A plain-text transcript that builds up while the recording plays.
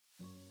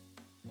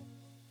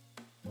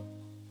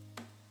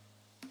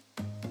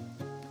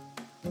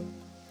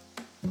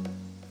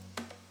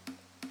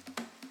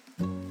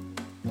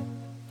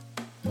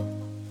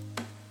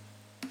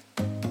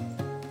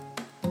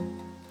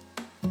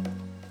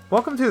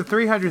Welcome to the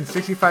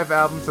 365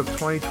 Albums of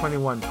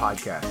 2021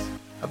 podcast,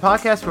 a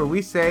podcast where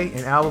we say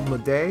an album a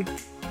day,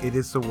 it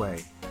is the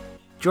way.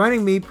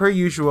 Joining me, per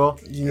usual,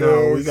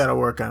 we gotta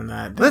work on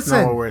that. That's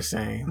not what we're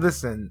saying.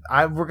 Listen,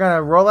 we're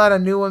gonna roll out a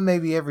new one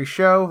maybe every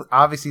show.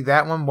 Obviously,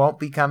 that one won't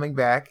be coming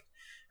back.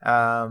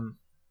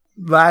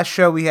 Last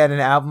show we had an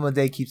album a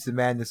day keeps the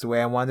madness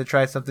away. I wanted to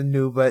try something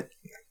new, but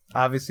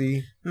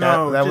obviously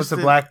that was a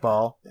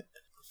blackball.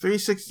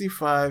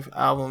 365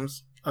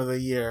 albums of the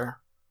year,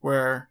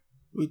 where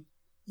we,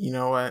 you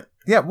know what?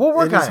 Yeah, we'll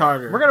work on it.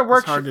 Harder. We're gonna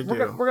work. It's hard to do.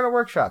 We're gonna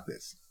workshop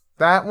this.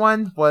 That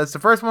one was the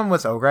first one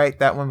was alright.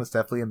 That one was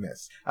definitely a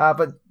miss.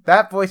 But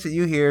that voice that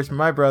you hear is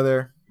my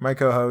brother, my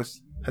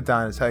co-host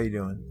Adonis. How you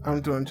doing? I'm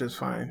doing just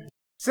fine.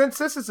 Since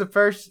this is the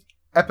first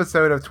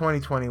episode of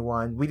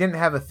 2021, we didn't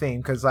have a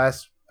theme because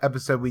last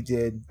episode we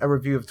did a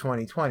review of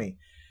 2020.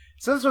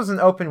 So this was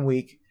an open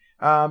week.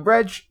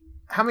 Reg,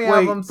 how many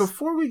albums?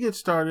 Before we get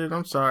started,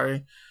 I'm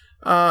sorry.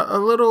 A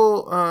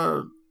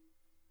little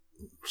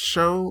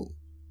show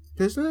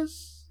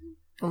business,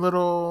 a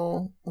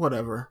little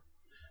whatever.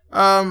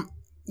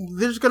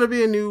 There's gonna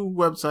be a new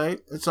website.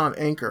 It's on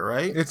Anchor,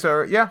 right? It's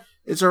already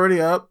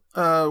up.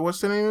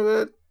 What's the name of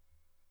it?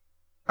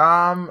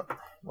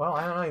 Well,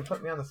 I don't know. You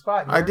put me on the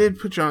spot here. I did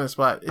put you on the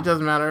spot. It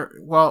doesn't matter.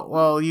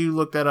 Well, you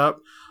look that up.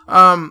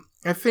 I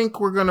think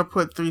we're gonna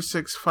put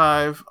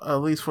 365 at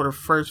least for the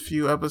first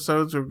few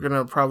episodes. We're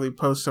gonna probably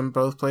post them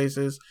both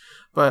places,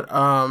 but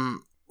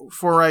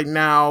for right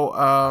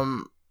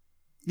now,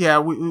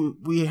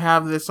 we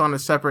have this on a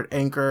separate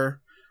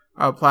Anchor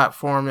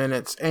platform, and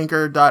it's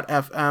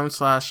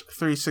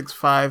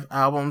anchor.fm/365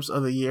 albums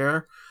of the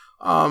year.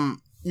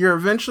 You're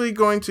eventually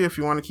going to, if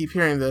you want to keep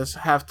hearing this,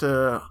 have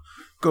to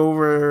go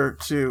over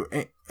to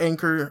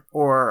Anchor,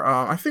 or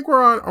I think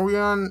are we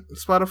on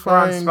Spotify? We're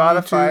on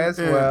Spotify as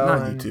well.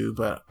 Not YouTube,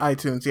 but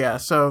iTunes, yeah.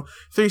 So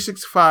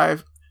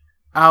 365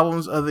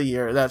 albums of the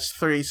year. That's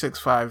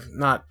 365,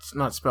 not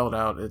spelled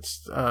out.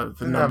 It's the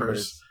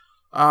numbers.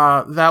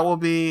 That will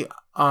be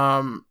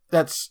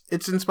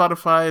it's in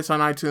Spotify. It's on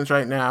iTunes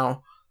right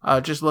now.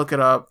 Just look it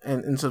up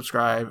and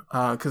subscribe,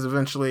 because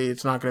eventually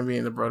it's not going to be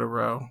in the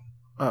Bro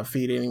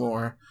feed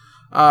anymore.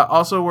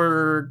 Also,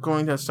 we're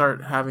going to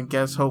start having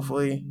guests,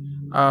 hopefully.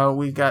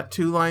 We've got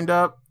 2 lined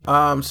up.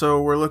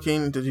 So we're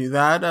looking to do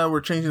that.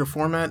 We're changing the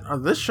format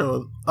of this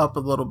show up a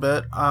little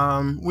bit.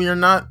 We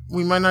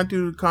might not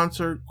do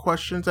concert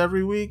questions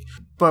every week,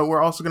 but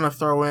we're also going to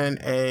throw in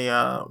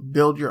a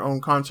build your own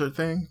concert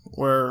thing,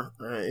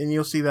 and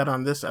you'll see that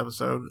on this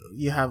episode.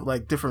 You have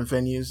like different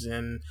venues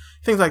and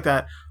things like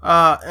that.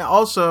 And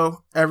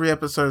also, every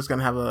episode is going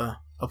to have a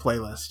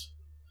playlist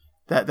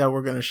that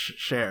we're going to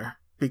share,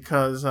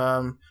 because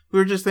we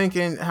were just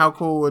thinking how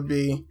cool it would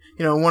be.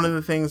 You know, one of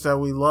the things that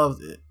we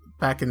loved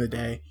back in the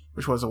day,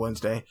 which was a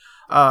Wednesday,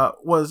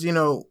 was,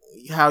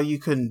 how you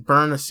can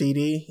burn a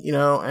CD,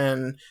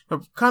 and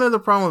kind of the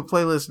problem with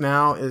playlists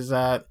now is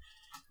that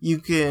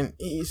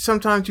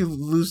sometimes you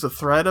lose the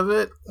thread of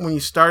it. When you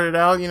start it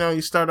out,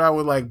 you start out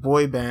with like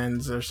boy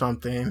bands or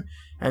something,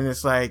 and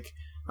it's like,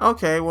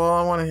 okay, well,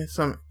 I want to hit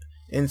some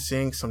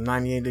NSYNC, some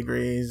 98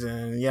 Degrees,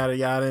 and yada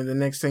yada, and the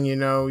next thing you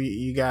know,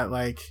 you got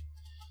like,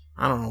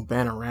 I don't know,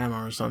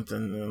 Bananarama or something.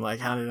 And like,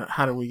 how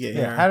did we get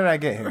here? How did I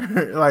get here?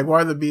 Like,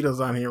 why are the Beatles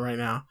on here right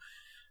now?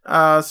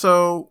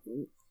 So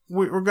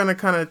we're gonna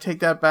kind of take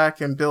that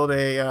back and build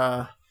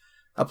a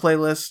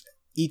playlist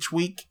each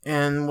week,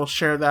 and we'll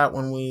share that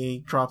when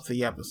we drop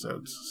the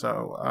episodes.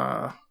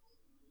 So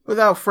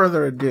without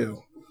further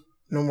ado,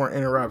 no more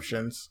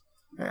interruptions.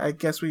 I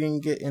guess we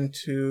can get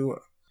into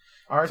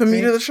the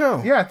meat of the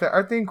show. Yeah,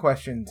 our theme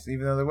questions,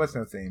 even though there was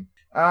no theme.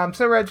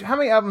 So Reg, how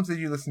many albums did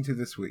you listen to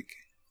this week?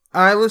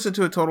 I listened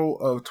to a total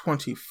of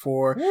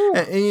 24.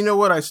 And you know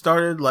what? I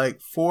started like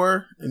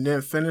 4 and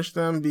didn't finish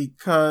them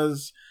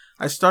because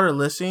I started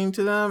listening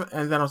to them,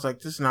 and then I was like,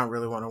 this is not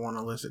really what I want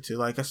to listen to.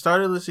 Like, I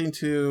started listening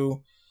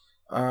to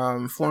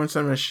Florence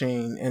and the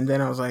Machine, and then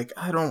I was like,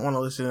 I don't want to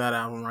listen to that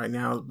album right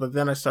now. But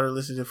then I started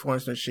listening to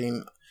Florence and the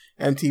Machine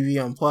MTV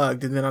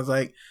Unplugged, and then I was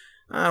like,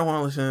 I don't want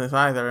to listen to this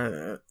either.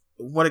 And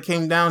what it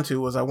came down to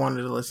was I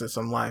wanted to listen to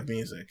some live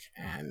music,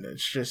 and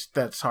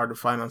that's hard to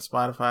find on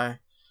Spotify.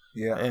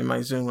 Yeah. And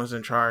my Zune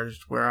wasn't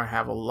charged, where I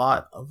have a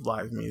lot of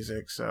live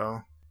music,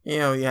 so you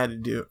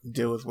had to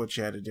deal with what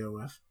you had to deal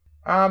with.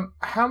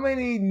 How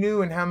many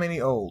new and how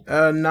many old?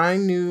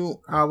 9 new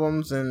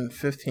albums and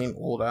 15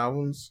 old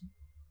albums.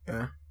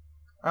 Yeah.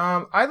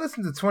 I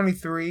listened to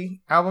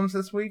 23 albums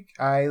this week.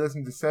 I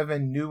listened to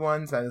 7 new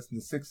ones. I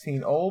listened to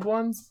 16 old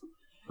ones.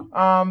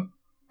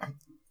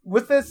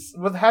 With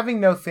having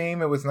no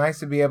theme, it was nice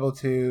to be able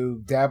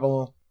to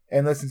dabble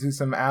and listen to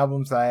some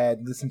albums I had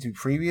listened to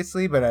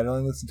previously, but I'd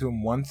only listened to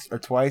them once or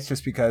twice,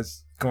 just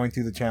because going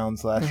through the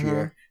challenge last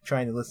year,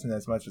 trying to listen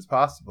as much as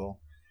possible.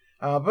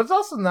 But it's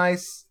also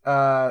nice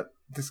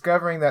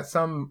discovering that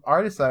some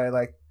artists that I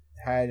like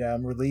had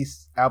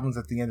released albums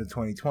at the end of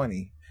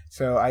 2020.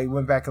 So I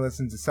went back and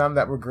listened to some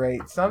that were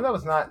great, some that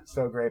was not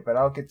so great, but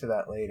I'll get to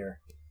that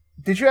later.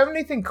 Did you have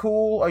anything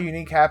cool or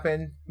unique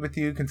happen with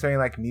you concerning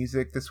like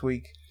music this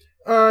week?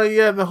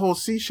 Yeah, the whole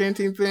sea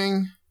shanty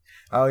thing.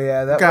 Oh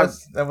yeah,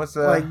 that was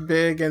like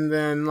big, and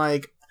then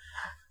like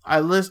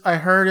I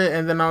heard it,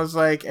 and then I was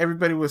like,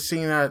 everybody was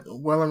singing that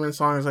Wellerman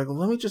song. I was like,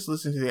 let me just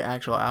listen to the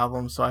actual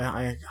album. So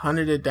I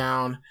hunted it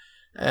down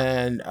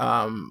and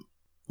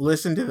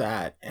listened to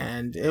that,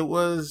 and it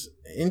was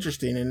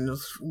interesting. And it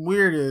was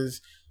weird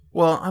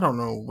well, I don't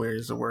know weird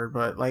is the word,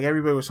 but like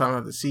everybody was talking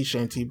about the sea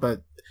shanty,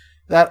 but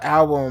that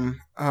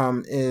album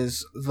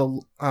is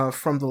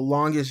from the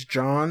Longest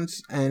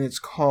Johns, and it's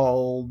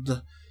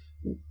called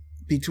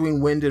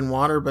Between Wind and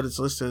Water, but it's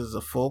listed as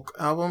a folk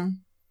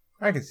album.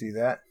 I can see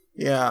that.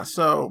 Yeah,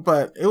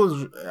 but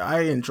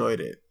I enjoyed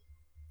it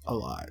a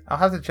lot. I'll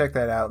have to check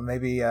that out.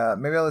 Maybe I'll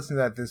listen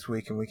to that this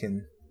week, and we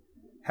can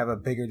have a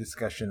bigger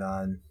discussion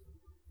on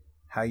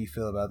how you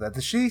feel about that.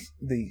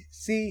 The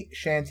sea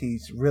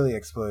shanties really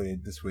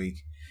exploded this week,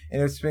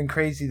 and it's been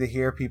crazy to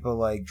hear people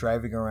like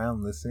driving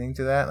around listening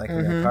to that, like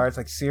in their cars,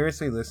 like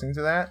seriously listening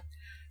to that,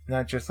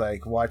 not just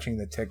like watching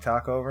the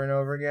TikTok over and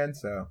over again.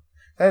 So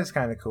that is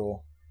kind of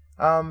cool.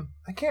 I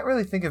can't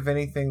really think of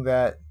anything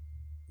that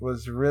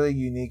was really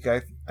unique.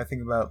 I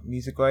think about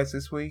music-wise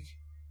this week.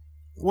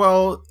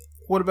 Well,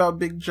 what about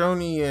Big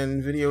Joni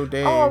and Video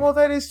Dave? Oh, well,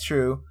 that is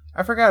true.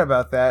 I forgot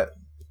about that.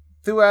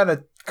 Threw out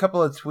a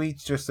couple of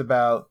tweets just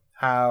about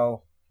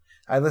how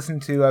I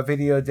listened to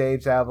Video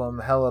Dave's album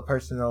Hella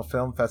Personal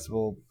Film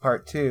Festival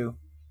Part 2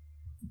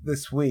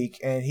 this week,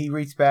 and he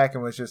reached back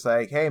and was just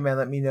like, hey man,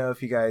 let me know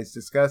if you guys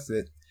discussed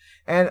it.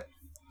 And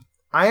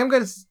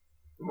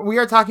we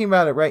are talking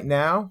about it right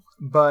now,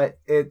 but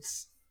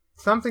it's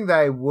something that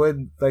I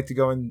would like to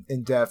go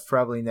in depth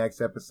probably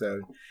next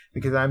episode,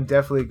 because I'm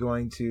definitely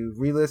going to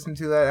re-listen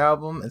to that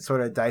album and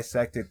sort of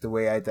dissect it the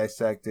way I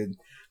dissected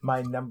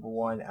my number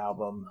one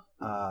album,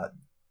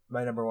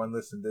 my number one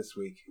listen this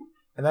week.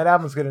 And that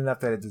album's good enough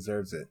that it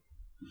deserves it.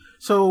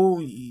 So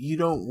you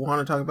don't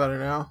want to talk about it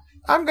now?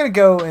 I'm going to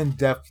go in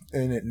depth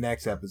in it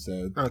next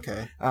episode.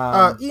 Okay.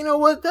 You know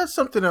what? That's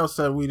something else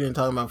that we didn't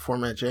talk about,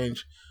 format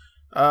change.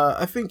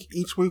 I think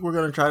each week we're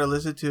going to try to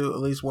listen to at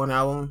least one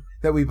album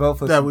that we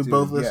both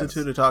listen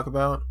to talk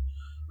about.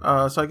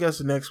 So I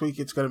guess next week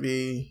it's going to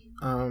be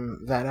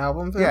that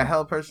album then? Yeah,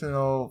 Hell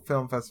Personal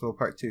Film Festival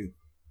Part 2.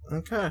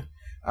 Okay.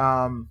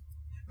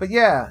 But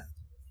yeah.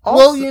 Also,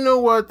 well, you know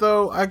what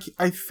though?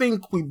 I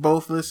think we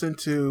both listened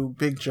to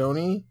Big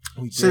Joni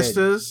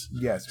Sisters.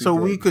 Yes.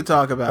 We could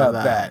talk about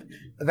that.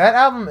 That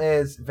album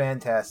is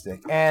fantastic.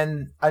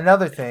 And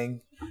another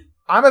thing,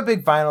 I'm a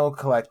big vinyl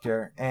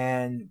collector,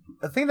 and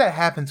the thing that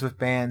happens with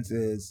bands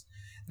is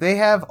they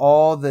have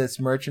all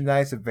this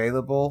merchandise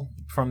available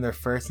from their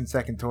first and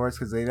second tours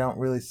because they don't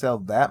really sell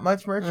that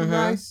much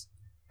merchandise.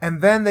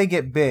 And then they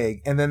get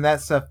big, and then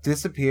that stuff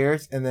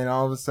disappears, and then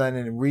all of a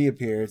sudden it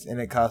reappears,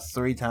 and it costs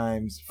 3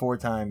 times, 4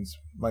 times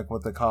like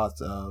what the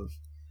cost of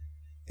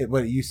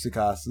what it used to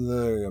cost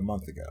literally a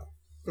month ago.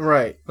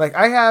 Right. Like,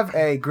 I have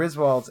a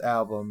Griswold's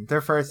album,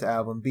 their first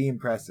album, Be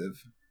Impressive.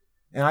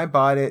 And I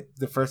bought it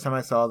the first time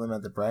I saw them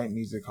at the Bryant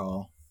Music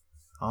Hall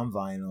on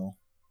vinyl.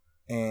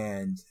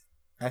 And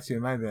actually,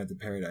 it might have been at the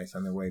Paradise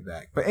on their way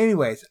back. But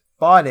anyways,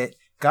 bought it,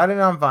 got it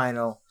on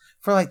vinyl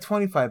for like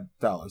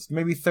 $25,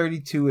 maybe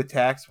 32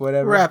 attacks,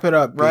 whatever. Wrap it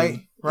up, right?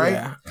 B. Right?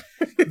 Yeah.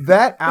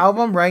 That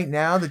album right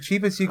now, the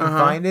cheapest you can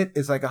find it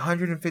is like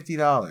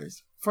 $150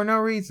 for no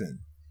reason.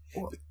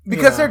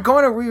 Because they're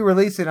going to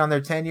re-release it on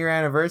their 10-year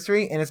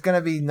anniversary, and it's going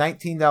to be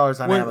 $19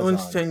 on Amazon.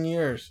 When's 10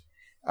 years?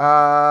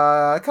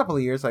 A couple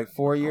of years, like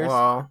 4 years.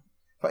 Wow.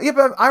 But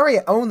I already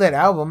own that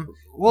album.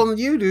 Well,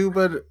 you do,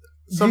 but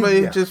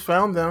somebody who just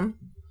found them,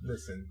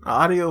 listen,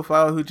 an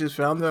audiophile who just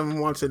found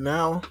them wants it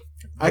now.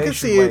 I could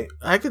see it.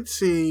 I could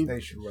see. They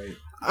should wait.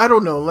 I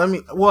don't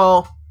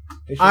know.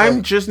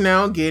 I'm just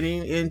now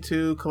getting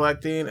into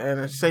collecting,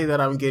 and I say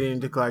that I'm getting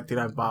into collecting.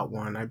 I bought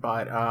one. I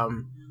bought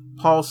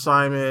Paul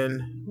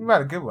Simon. You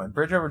bought a good one.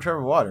 Bridge Over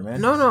Troubled Water, man.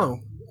 No.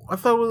 I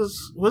thought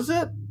was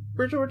it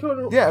Bridge Over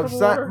Troubled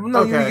Water? No,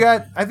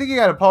 okay. I think you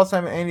got a Paul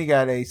Simon and you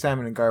got a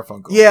Simon and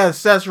Garfunkel.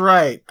 Yes, that's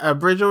right.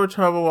 Bridge Over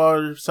Troubled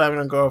Water, Simon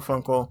and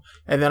Garfunkel,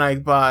 and then I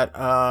bought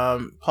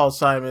Paul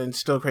Simon,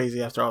 Still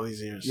Crazy After All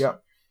These Years.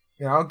 Yep.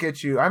 Yeah, I'll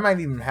get you. I might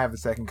even have a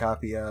second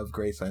copy of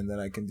Graceland that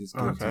I can just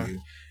give to you.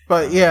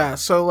 But yeah,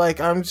 so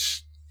like I'm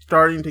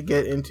starting to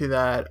get into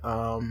that.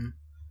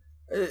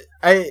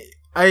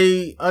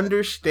 I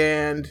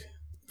understand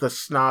the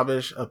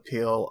snobbish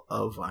appeal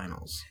of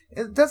vinyls.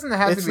 It doesn't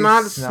have to be. It's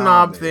not a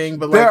snob thing,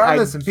 but like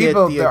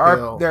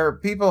there are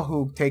people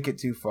who take it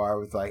too far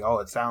with like, oh,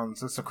 it's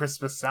a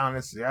Christmas sound,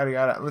 it's yada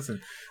yada.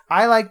 Listen,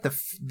 I like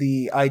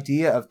the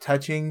idea of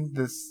touching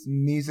this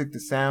music, the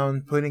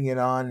sound, putting it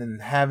on,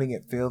 and having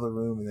it fill the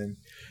room, and then.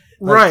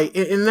 Right,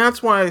 and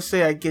that's why I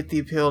say I get the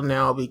appeal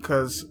now,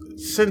 because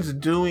since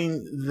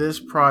doing this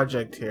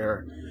project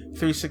here,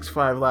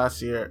 365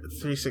 last year,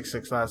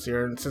 366 last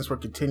year, and since we're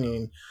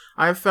continuing,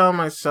 I found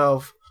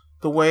myself,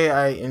 the way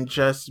I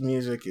ingest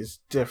music is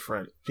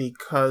different,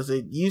 because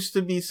it used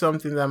to be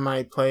something that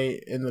might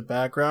play in the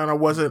background. I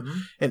wasn't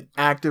an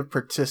active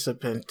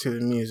participant to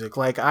the music.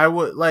 Like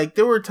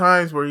there were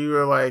times where you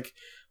were like,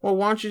 well,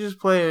 why don't you just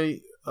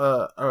play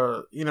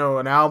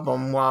an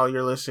album while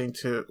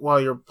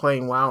you're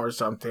playing WoW or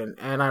something,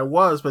 and I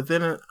was, but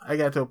then I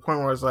got to a point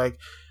where I was like,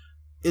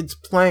 it's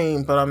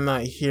playing, but I'm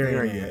not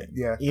hearing it.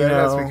 Yeah,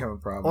 that's become a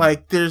problem.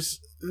 Like there's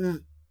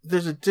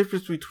a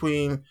difference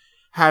between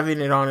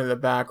having it on in the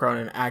background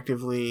and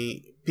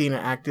actively being an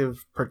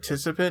active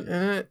participant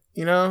in it,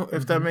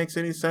 if that makes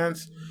any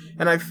sense.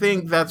 And I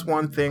think that's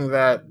one thing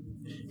that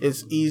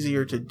is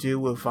easier to do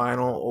with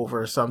vinyl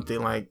over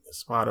something like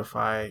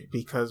Spotify,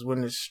 because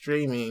when it's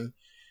streaming,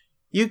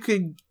 you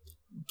could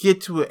get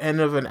to the end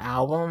of an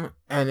album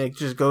and it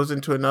just goes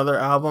into another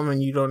album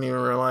and you don't even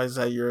realize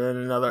that you're in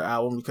another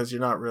album because you're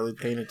not really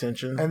paying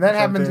attention. And that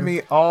happened to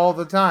me all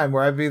the time,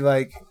 where I'd be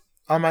like,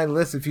 on my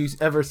list, if you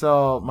ever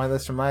saw my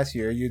list from last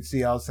year, you'd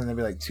see all of a sudden there'd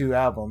be like 2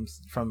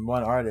 albums from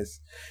one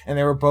artist, and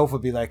they were both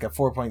would be like a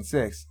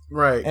 4.6.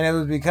 Right. And it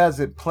was because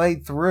it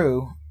played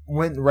through,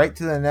 went right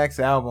to the next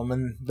album,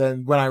 and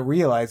then when I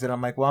realized it,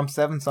 I'm like, well, I'm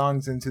 7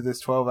 songs into this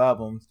 12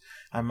 albums.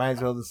 I might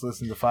as well just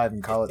listen to 5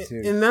 and call it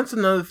 2. And that's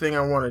another thing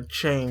I want to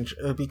change,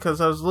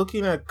 because I was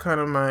looking at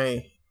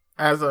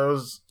as I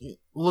was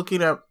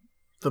looking at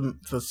the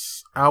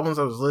albums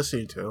I was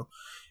listening to,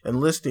 and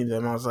listing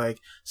them, I was like,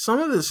 some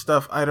of this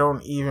stuff I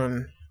don't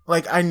even,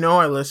 like, I know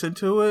I listened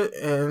to it,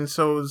 and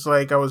so it was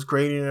like I was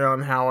grading it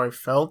on how I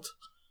felt,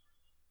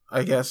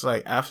 I guess,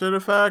 like, after the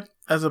fact,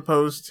 as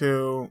opposed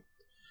to,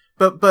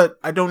 but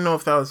I don't know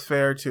if that was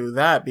fair to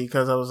that,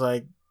 because I was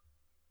like,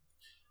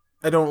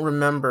 I don't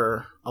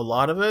remember a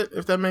lot of it,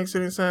 if that makes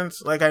any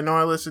sense. Like, I know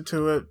I listened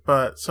to it,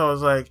 but, so I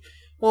was like,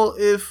 well,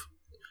 if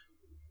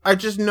I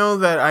just know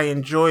that I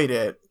enjoyed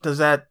it, does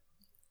that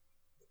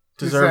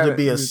deserve to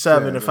be a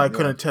 7 if I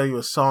couldn't tell you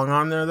a song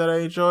on there that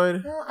I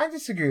enjoyed? No, I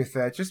disagree with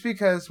that. Just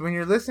because when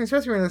you're listening,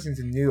 especially when you're listening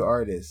to new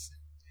artists,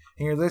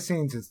 and you're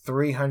listening to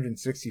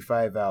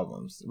 365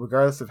 albums,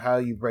 regardless of how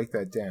you break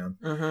that down,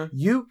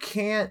 you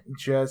can't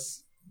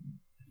just,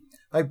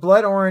 like,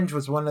 Blood Orange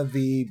was one of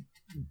the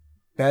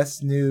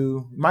best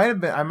new,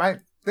 I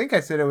think I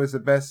said it was the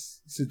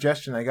best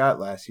suggestion I got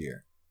last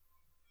year.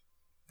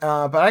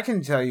 But I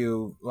can tell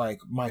you, like,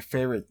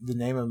 the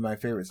name of my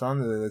favorite song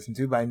that I listened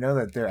to, but I know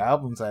that their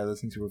albums I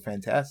listened to were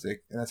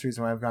fantastic, and that's the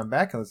reason why I've gone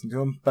back and listened to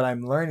them, but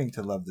I'm learning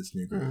to love this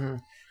new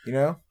group,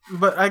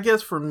 But I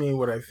guess for me,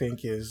 what I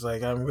think is,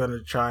 like, I'm going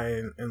to try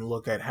and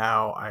look at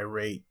how I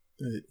rate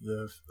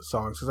the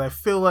songs, because I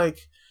feel like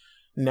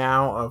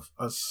now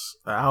an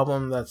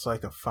album that's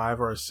like a 5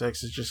 or a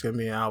 6 is just going to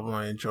be an album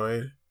I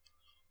enjoyed,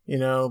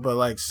 but,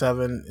 like,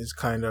 7 is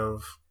kind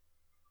of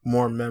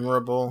more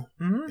memorable,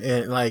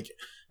 and, like,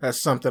 that's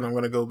something I'm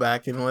going to go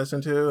back and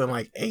listen to. And,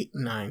 like, 8,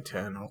 9,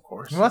 10, of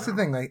course. Well, that's the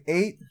thing. Like,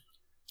 8,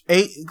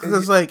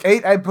 because, like,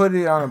 8, I put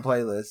it on a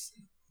playlist.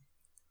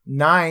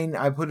 9,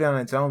 I put it on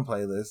its own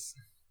playlist.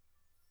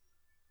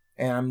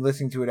 And I'm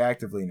listening to it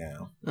actively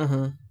now.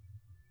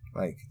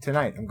 Like,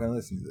 tonight, I'm going to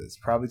listen to this.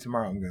 Probably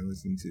tomorrow, I'm going to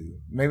listen to,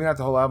 maybe not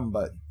the whole album,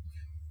 but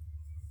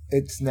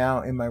it's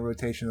now in my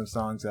rotation of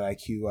songs that I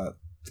queue up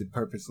to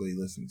purposely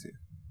listen to.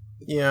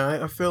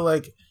 Yeah, I feel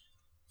like,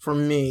 for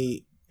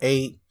me,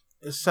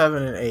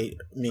 7 and 8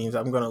 means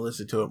I'm going to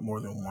listen to it more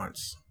than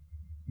once.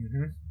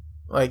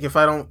 Like, if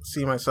I don't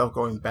see myself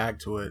going back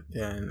to it,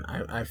 then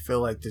I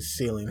feel like the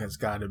ceiling has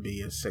got to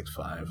be a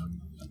 6.5.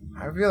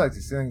 I feel like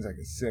the ceiling's like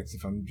a 6.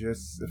 If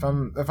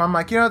I'm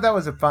like, that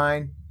was a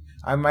fine,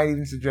 I might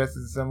even suggest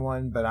it to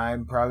someone, but I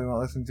probably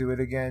won't listen to it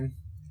again.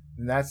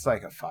 And that's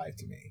like a 5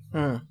 to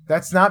me.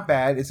 That's not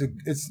bad.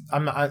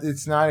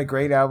 It's not a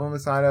great album.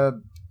 It's not a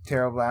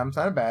terrible album. It's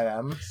not a bad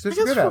album. It's just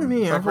a good album. For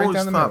me, I've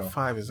always thought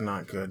 5 is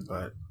not good,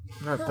 but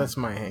that's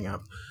my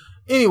hang-up.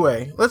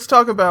 Anyway, let's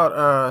talk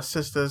about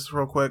Sisters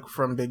real quick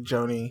from Big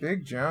Joni.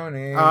 Big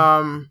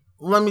Joni.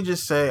 Let me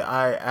just say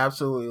I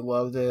absolutely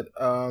loved it.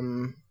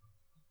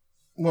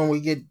 When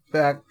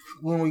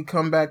we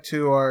come back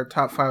to our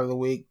top 5 of the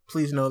week,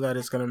 please know that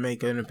it's going to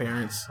make an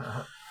appearance.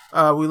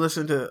 We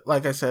listened to,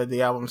 like I said,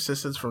 the album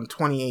Sisters from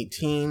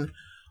 2018.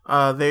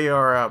 They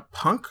are a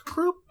punk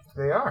group.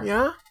 They are.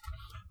 Yeah.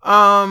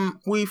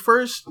 We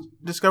first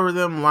discovered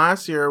them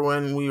last year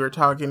when we were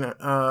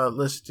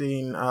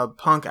listing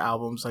punk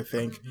albums, I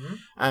think.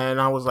 And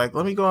I was like,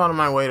 let me go out of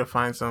my way to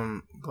find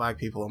some black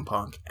people in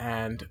punk.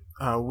 And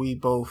we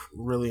both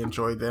really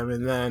enjoyed them.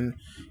 And then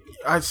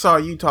I saw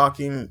you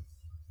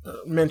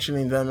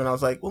mentioning them, and I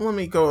was like, well, let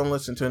me go and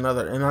listen to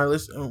another. And I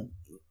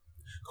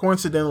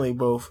coincidentally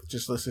both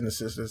just listened to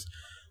Sisters.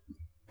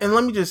 And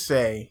let me just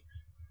say,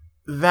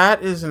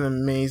 that is an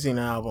amazing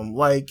album.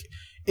 Like,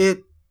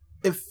 it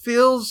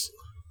feels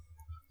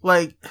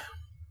like,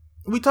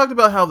 we talked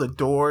about how the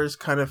Doors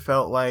kind of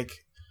felt like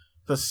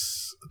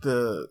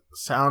the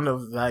sound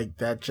of, like,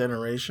 that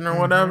generation or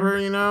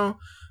whatever,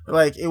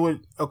 like, it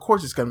would, of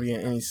course it's going to be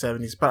in any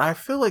 70s, but I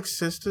feel like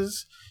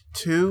Sisters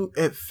too,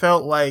 it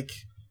felt like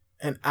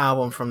an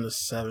album from the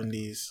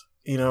 70s,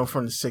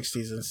 from the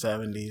 60s and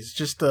 70s.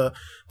 Just the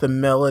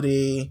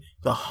melody,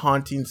 the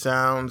haunting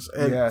sounds,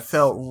 it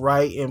felt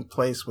right in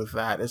place with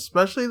that,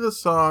 especially the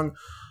song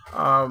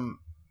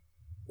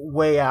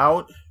Way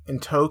Out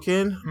and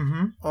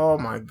Token. Oh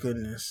my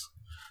goodness.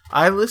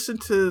 I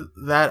listened to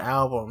that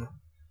album,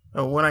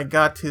 and when I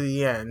got to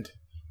the end,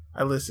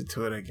 I listened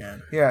to it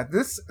again. Yeah,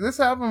 this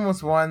album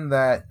was one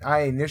that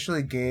I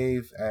initially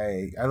gave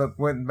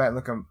went back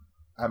looking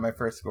at my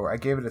first score. I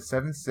gave it a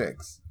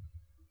 7.6.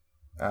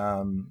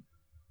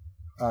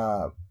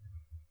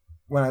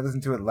 When I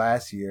listened to it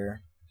last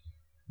year,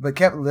 but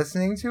kept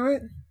listening to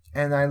it,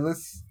 and I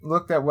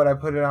looked at what I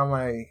put it on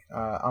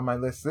my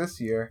list this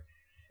year,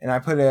 and I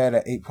put it at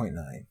an 8.9.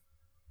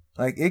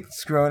 Like,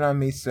 it's grown on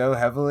me so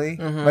heavily.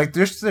 Mm-hmm. Like,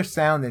 just their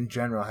sound in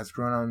general has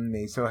grown on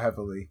me so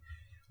heavily.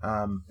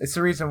 It's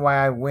the reason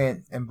why I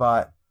went and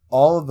bought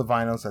all of the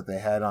vinyls that they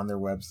had on their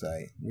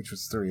website, which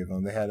was 3 of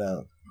them. They had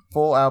a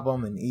full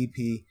album, an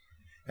EP,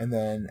 and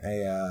then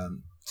a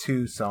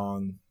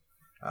 2-song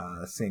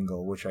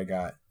single, which I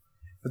got.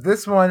 But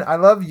this one, I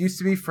love Used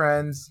to Be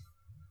Friends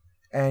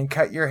and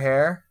Cut Your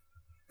Hair.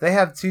 They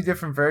have 2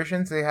 different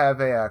versions. They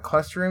have a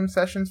Cluster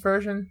Sessions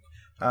version,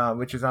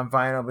 which is on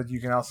vinyl, but you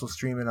can also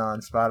stream it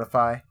on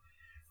Spotify.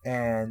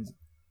 And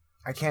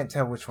I can't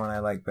tell which one I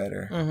like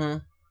better. Mm-hmm.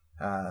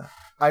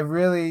 I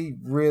really,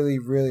 really,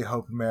 really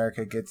hope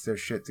America gets their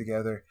shit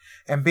together.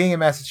 And being in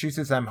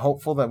Massachusetts, I'm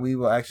hopeful that we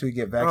will actually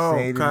get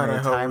vaccinated in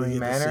a timely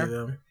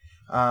manner.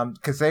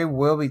 Because they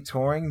will be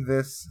touring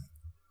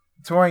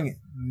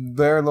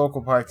their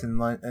local parts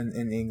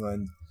in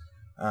England.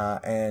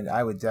 And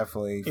I would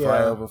definitely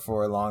fly over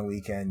for a long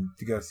weekend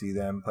to go see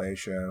them play a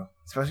show.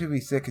 Especially if we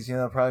sick, because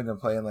they're probably going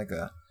to play in like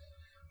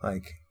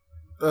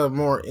a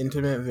more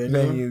intimate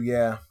venue.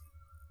 Yeah.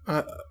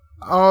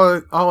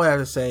 All I have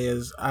to say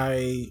is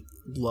I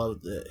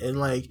loved it, and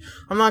like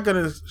I'm not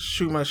gonna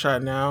shoot my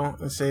shot now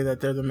and say that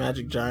they're the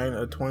Magic Giant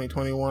of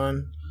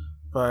 2021,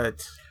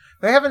 but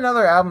they have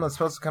another album that's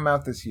supposed to come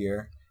out this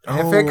year.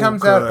 And if it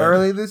comes out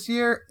early this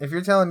year, if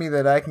you're telling me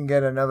that I can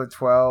get another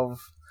 12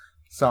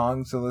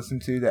 songs to listen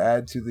to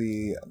add to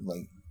the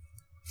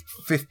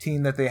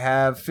 15 that they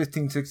have,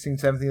 15, 16,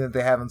 17 that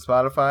they have on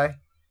Spotify,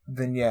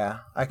 then yeah,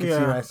 I could see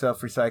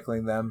myself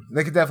recycling them.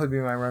 They could definitely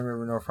be my Run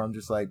River North from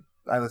just like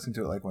I listen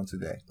to it like once a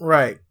day.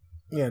 Right.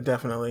 Yeah,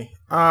 definitely.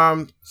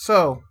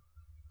 So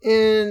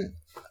in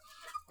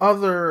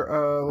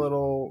other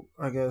little,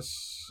 I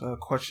guess,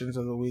 questions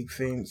of the week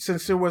theme,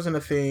 since there wasn't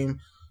a theme,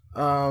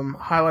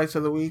 highlights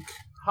of the week.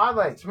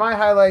 Highlights. My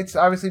highlights,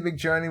 obviously Big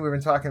Joni, we've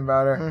been talking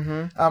about her.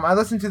 Mm-hmm. I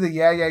listened to the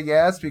Yeah Yeah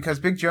Yeahs because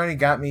Big Joni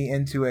got me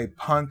into a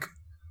punk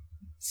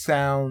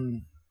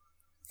sound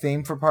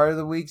theme for part of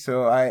the week,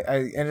 so I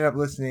ended up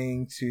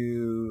listening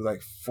to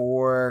like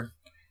 4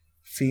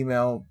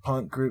 female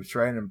punk groups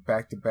right in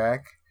back to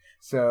back.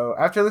 So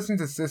after listening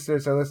to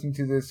Sisters, I listened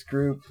to this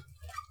group.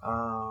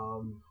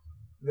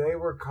 They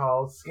were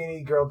called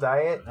Skinny Girl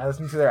Diet. I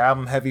listened to their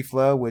album Heavy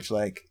Flow, which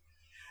like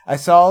I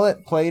saw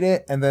it, played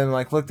it, and then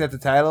like looked at the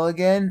title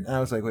again, and I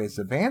was like, wait, is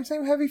the band's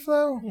name Heavy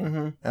Flow? Mm-hmm.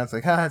 And I was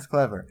like, that's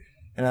clever.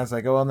 And I was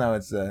like, oh well, no,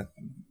 it's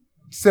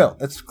still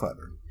it's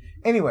clever.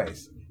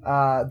 Anyways,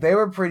 they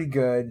were pretty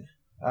good.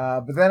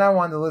 But then I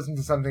wanted to listen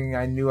to something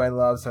I knew I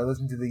loved, so I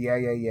listened to the Yeah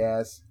Yeah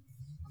Yeahs.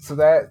 So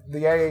that the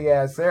Yeah Yeah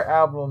Yeahs, their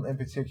album in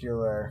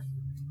particular,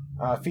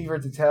 Fever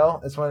to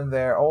Tell, it's one of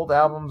their old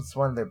albums. It's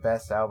one of their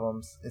best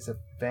albums. It's a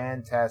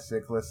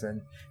fantastic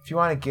listen. If you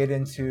want to get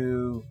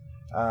into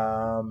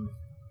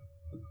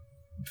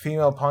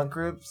female punk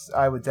groups,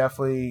 I would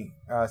definitely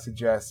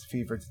suggest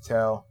Fever to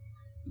Tell.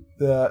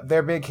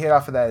 Their big hit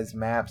off of that is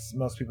Maps.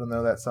 Most people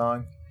know that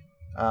song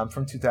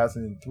from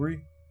 2003.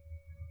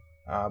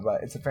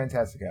 But it's a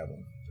fantastic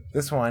album.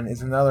 This one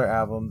is another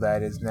album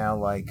that is now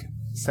like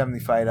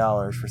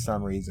 $75 for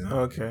some reason.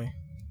 Okay.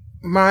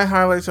 My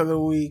highlights of the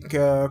week,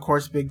 of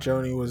course, Big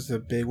Joni was the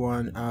big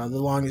one.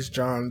 The Longest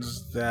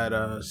John's, that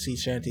sea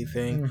shanty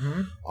thing.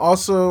 Mm-hmm.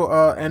 Also,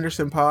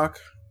 Anderson .Paak.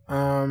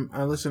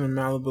 I listened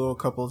to Malibu a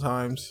couple of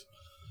times.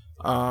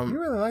 You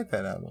really like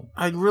that album.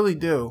 I really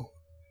do.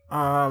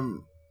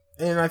 And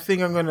I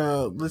think I'm going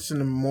to listen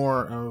to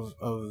more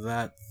of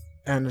that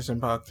Anderson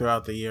 .Paak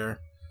throughout the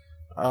year.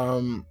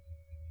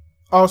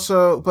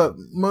 Also, but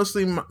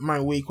mostly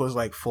my week was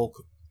like folk,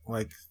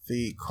 like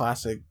the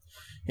classic,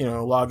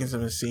 Loggins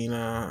and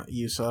Messina,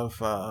 Yusuf,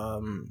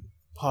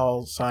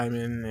 Paul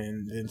Simon,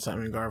 and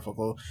Simon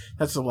Garfunkel.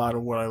 That's a lot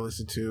of what I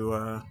listened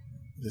to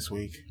this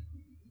week.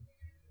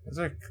 Those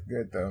are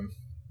good though,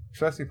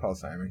 especially Paul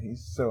Simon.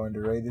 He's so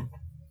underrated,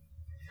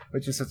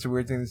 which is such a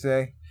weird thing to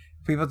say.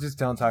 People just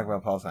don't talk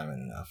about Paul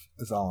Simon enough.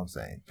 That's all I'm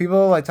saying.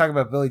 People like talk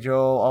about Billy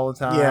Joel all the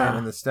time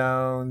and the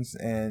Stones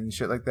and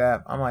shit like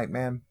that. I'm like,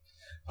 man,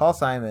 Paul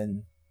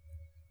Simon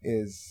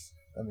is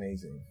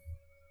amazing.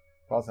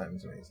 Paul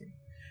Simon's amazing.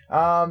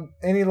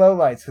 Any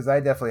lowlights? Because I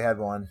definitely had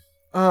one.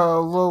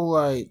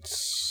 Lowlights.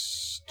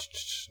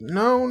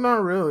 No,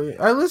 not really.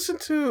 I listened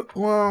to,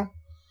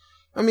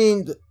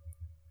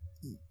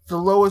 the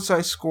lowest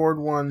I scored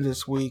one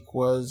this week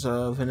was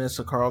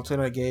Vanessa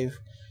Carlton. I gave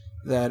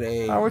that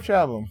which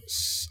album?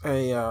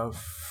 A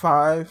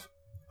 5.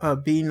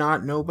 Be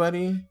Not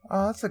Nobody.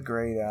 Oh, that's a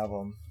great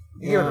album.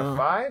 You give it a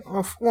 5?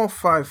 Well,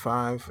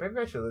 5.5. Maybe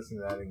I should listen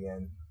to that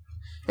again.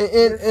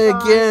 And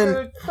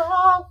again,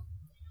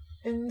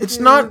 It's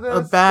not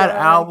a bad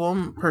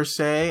album per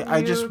se.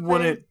 I just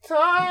wouldn't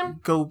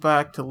go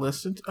back to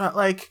listen to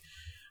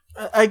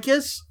I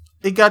guess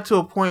it got to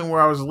a point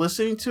where I was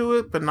listening to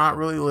it, but not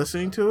really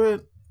listening to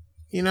it.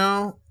 You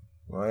know?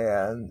 Well,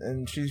 yeah,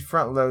 and she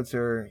front loads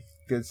her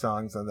good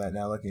songs on that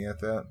now, looking at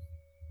that.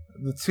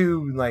 The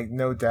two,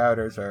 No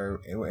Doubters are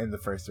in the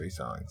first 3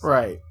 songs.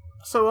 Right.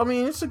 So, I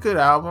mean, it's a good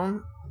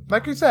album.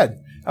 Like you said,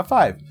 a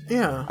 5.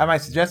 Yeah. I might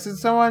suggest it to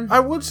someone. I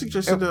would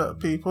suggest it to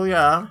people,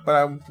 yeah. But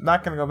I'm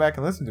not going to go back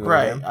and listen to it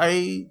again.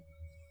 Right.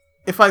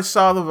 If I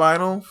saw the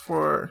vinyl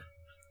for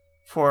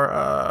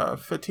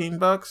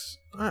 $15,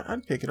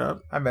 I'd pick it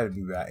up. I bet it'd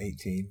be about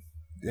 18.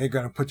 They're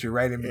gonna put you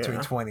right in between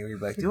 20. We're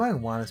like, do I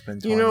want to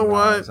spend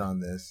 $20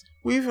 on this?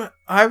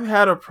 I've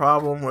had a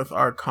problem with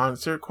our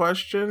concert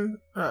question,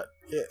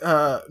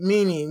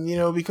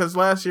 meaning, because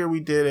last year we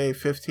did a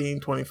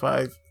 15,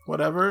 25,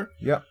 whatever.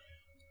 Yep.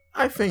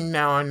 I think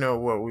now I know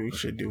what we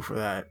should do for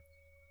that.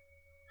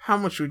 How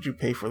much would you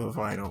pay for the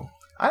vinyl?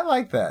 I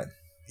like that.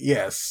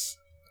 Yes.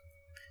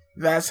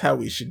 That's how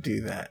we should do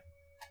that.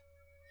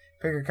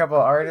 Pick a couple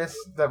of artists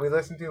that we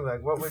listen to.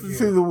 Like, what would you...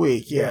 Through the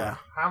week, yeah.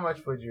 How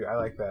much would you... I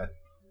like that.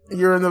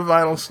 You're in the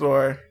vinyl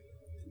store.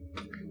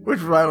 Which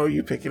vinyl are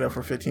you picking up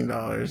for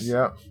 $15?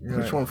 Yep.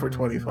 Which one for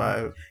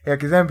 $25? Yeah,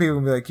 because then people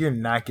will be like, you're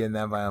not getting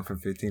that vinyl for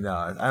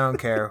 $15. I don't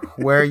care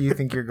where you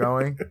think you're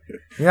going.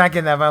 You're not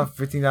getting that vinyl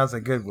for $15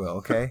 at Goodwill,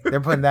 okay? They're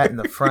putting that in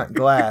the front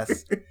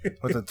glass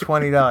with a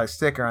 $20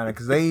 sticker on it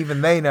because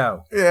they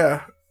know.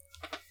 Yeah.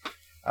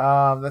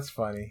 That's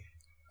funny.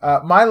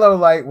 My low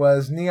light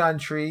was Neon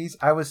Trees.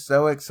 I was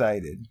so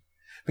excited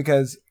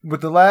because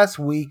with the last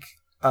week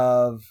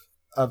of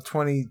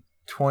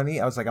 2020,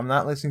 I was like, I'm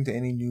not listening to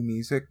any new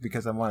music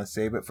because I want to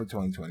save it for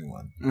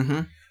 2021.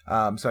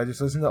 Mm-hmm. So I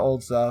just listened to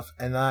old stuff,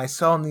 and I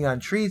saw Neon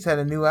Trees had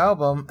a new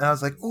album, and I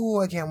was like, ooh,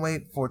 I can't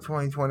wait for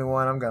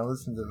 2021. I'm going to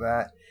listen to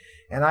that.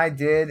 And I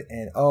did,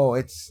 and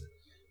it's...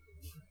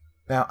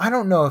 Now, I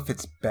don't know if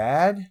it's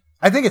bad.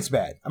 I think it's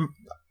bad.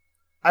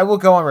 I will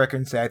go on record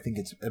and say I think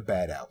it's a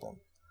bad album.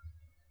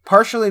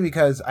 Partially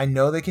because I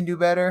know they can do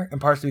better,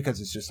 and partially because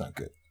it's just not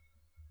good.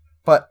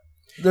 But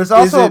there's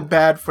also... Is it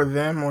bad for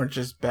them, or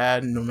just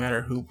bad no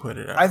matter who put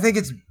it out? I think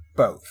it's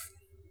both.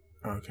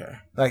 Okay.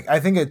 I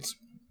think it's...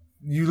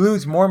 You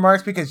lose more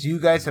marks because you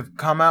guys have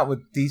come out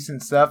with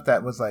decent stuff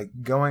that was,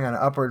 going on an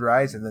upward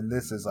rise, and then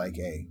this is, a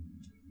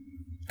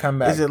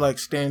comeback. Is it,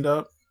 Stand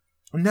Up?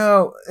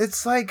 No,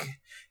 it's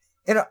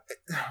it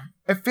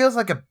feels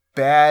like a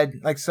bad...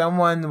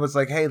 someone was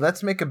like, hey,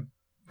 let's make a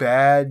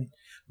bad...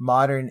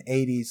 modern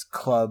 80s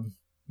club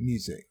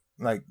music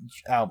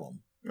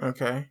album.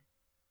 Okay.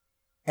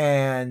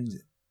 And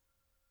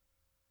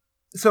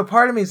so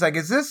part of me is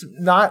is this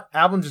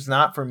album just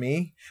not for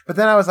me? But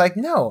then I was like,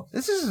 no,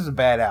 this is a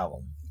bad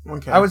album.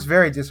 Okay. I was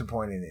very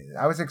disappointed in it.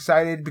 I was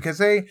excited because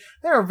they're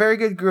a very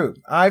good group.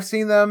 I've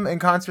seen them in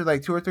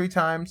concert 2 or 3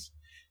 times.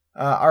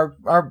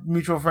 Our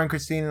mutual friend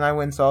Christine and I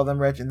went and saw them,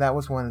 Rich, and that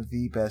was one of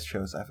the best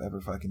shows I've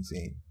ever fucking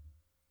seen.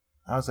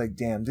 I was like,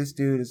 damn, this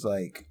dude is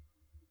a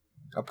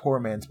poor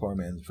man's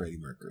Freddie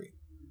Mercury.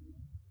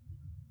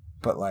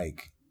 But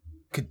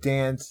could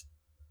dance,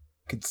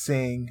 could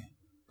sing,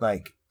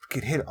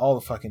 could hit all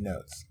the fucking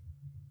notes.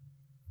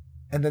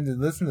 And then to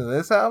listen to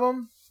this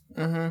album,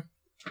 I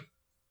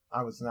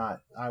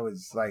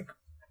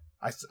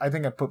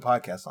think I put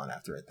podcasts on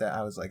after it. That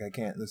I was like, I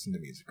can't listen to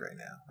music right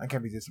now. I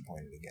can't be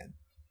disappointed again.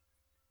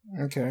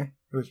 Okay.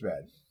 It was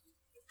bad.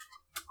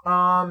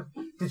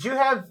 Did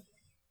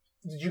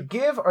you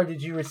give or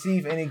did you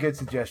receive any good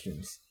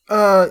suggestions?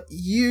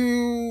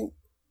 You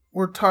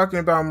were talking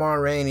about Ma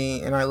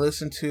Rainey, and I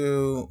listened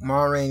to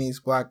Ma Rainey's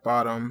Black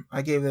Bottom.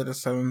 I gave it a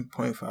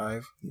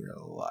 7.5. You're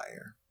a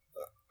liar.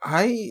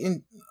 I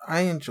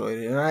enjoyed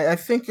it, and I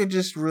think I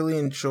just really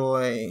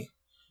enjoy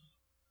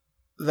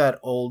that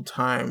old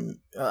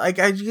time. I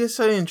guess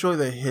I enjoy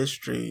the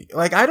history.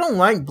 I don't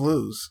like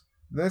blues.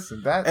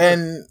 Listen, that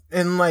and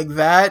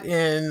that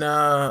in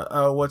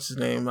what's his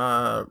name?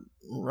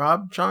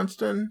 Rob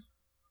Johnston.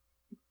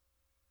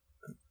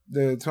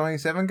 The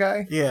 27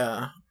 guy?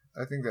 Yeah.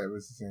 I think that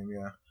was his name,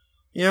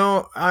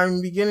 yeah. I'm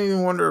beginning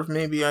to wonder if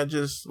maybe I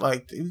just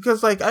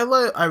because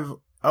I've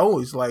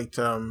always liked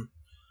Paul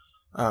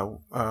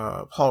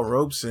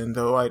Robeson,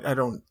 though I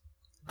don't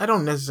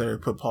necessarily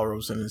put Paul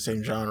Robeson in the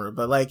same genre,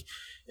 but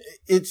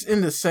it's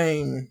in the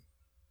same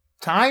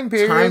time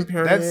period.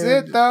 That's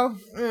it though.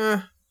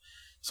 Yeah.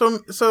 So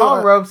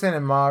Paul Robeson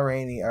and Ma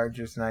Rainey are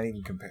just not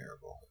even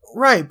comparable.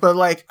 Right, but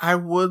I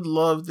would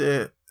love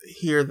to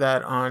hear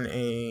that on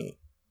a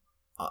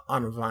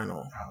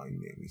vinyl. Oh, you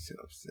made me so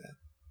upset.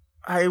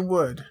 I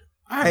would.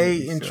 I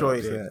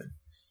enjoyed it.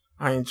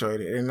 I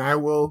enjoyed it, and I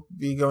will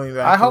be going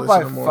back. I hope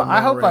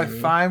I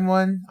find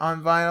one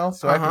on vinyl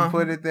so I can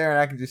put it there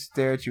and I can just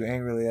stare at you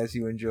angrily as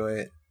you enjoy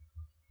it.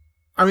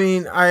 I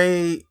mean,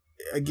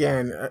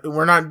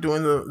 we're not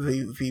doing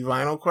the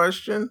vinyl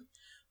question,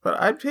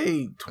 but I'd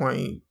pay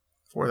 $20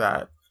 for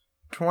that.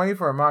 $20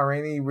 for a Ma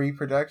Rainey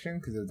reproduction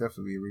because it'll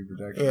definitely be a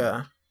reproduction.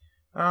 Yeah.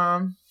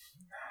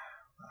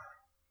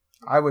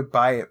 I would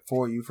buy it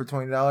for you for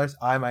 $20.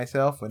 I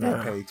myself would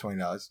not Yeah. pay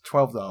 $20.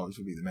 $12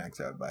 would be the max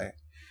I would buy it.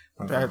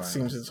 That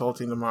seems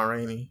insulting to Ma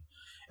Rainey.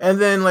 And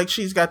then, like,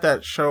 she's got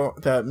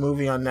that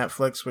movie on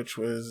Netflix, which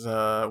was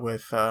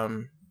with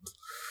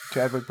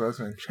Chadwick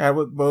Boseman.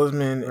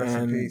 Rest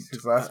in and peace.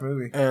 His last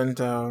movie. and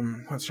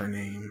what's her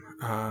name?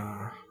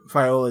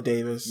 Viola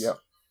Davis. Yep.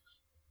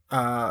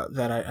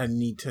 That I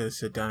need to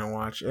sit down and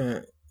watch,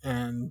 and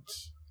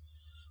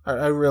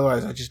I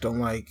realize I just don't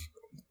like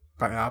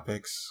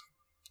biopics.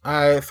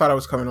 I thought I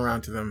was coming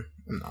around to them.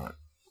 I'm not.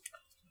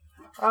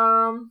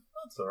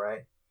 That's all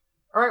right.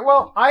 All right.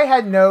 Well, I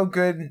had no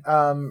good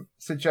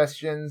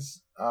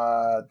suggestions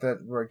that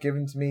were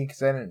given to me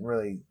because I didn't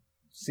really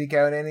seek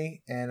out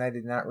any, and I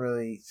did not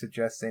really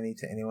suggest any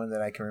to anyone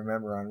that I can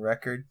remember on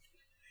record.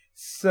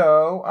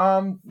 So,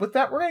 with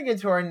that, we're gonna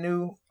get into our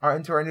new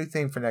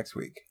theme for next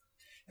week,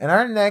 and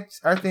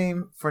our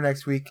theme for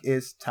next week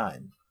is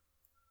time.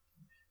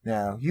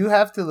 Now, you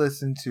have to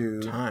listen to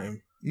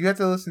Time. You have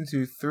to listen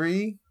to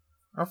 3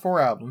 or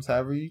 4 albums,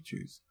 however you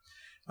choose.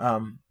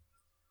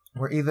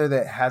 Where either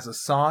that has a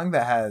song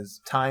that has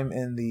time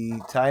in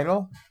the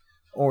title,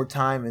 or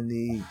time in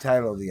the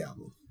title of the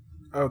album.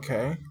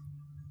 Okay.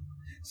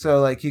 So,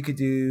 like, you could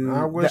do.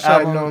 I wish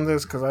I'd known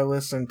this because I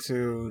listened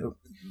to.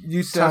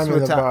 You Time in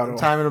the Bottle.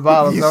 Time in the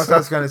Bottle. That's what I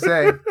was going to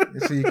say.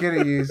 So you could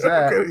have used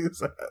that.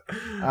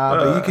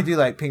 But you could do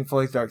like Pink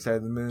Floyd's Dark Side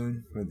of the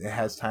Moon. It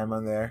has time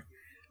on there.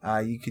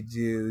 You could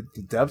do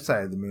the Dub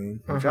Side of the Moon,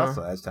 which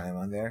also has time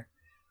on there.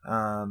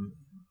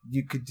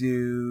 You could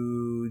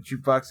do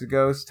Jukebox of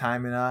Ghosts,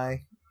 Time and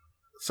I.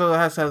 So it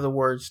has to have the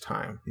words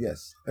time.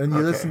 Yes. And you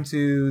listen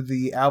to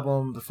the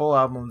album, the full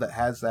album that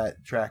has that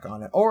track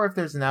on it. Or if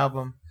there's an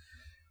album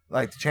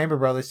like the Chamber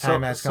Brothers,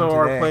 Time Has Come Today. So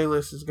our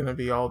playlist is going to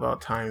be all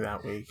about time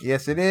that week.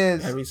 Yes, it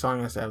is. Every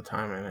song has to have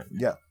time in it.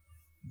 Yep.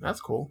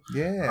 That's cool.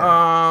 Yeah.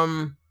 All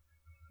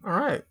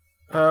right.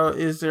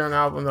 Is there an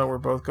album that we're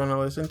both going to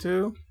listen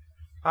to?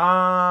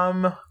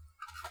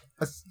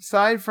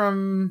 Aside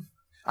from,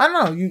 I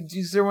don't know,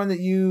 is there one that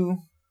you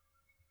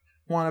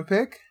want to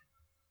pick?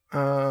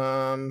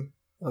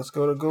 Let's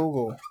go to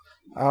Google.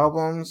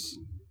 Albums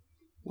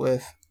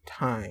with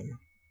time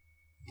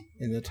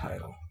in the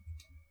title.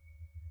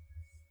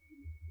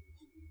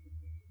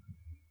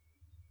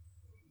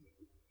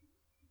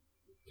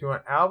 Do you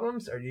want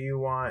albums or do you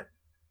want...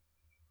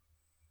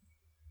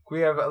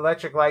 We have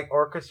Electric Light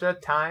Orchestra,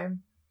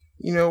 Time.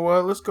 You know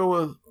what? Let's go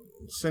with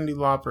Cyndi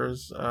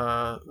Lauper's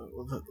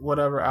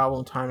whatever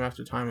album Time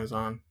After Time is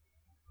on.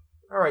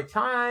 All right,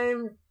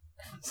 Time.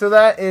 So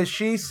that is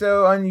She's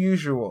So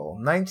Unusual,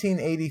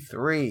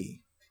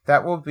 1983.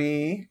 That will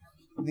be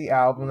the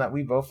album that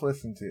we both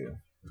listen to.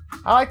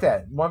 I like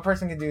that. One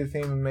person can do the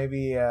theme and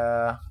maybe...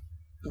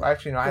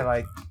 Actually, no, I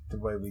like the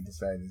way we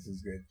decided this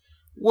is good.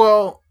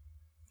 Well,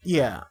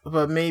 yeah,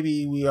 but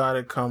maybe we ought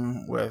to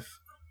come with...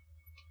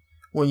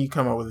 When you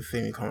come up with a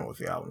theme, you come up with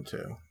the album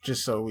too.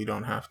 Just so we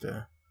don't have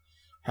to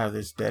have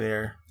this dead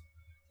air.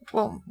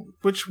 Well,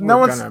 which we're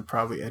going to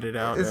probably edit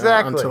out.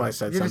 Exactly. Until I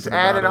said something about it. You just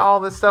added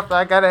all this stuff that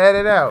I got to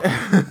edit out.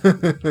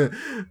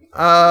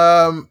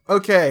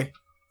 Okay.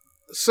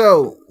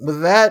 So,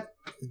 with that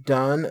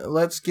done,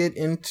 let's get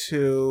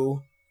into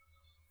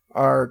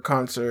our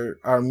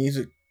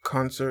music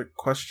concert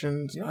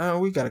questions.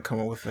 We got to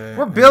come up with a...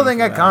 We're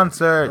building a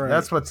concert. Right.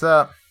 That's what's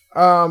up.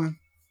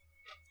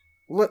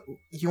 What,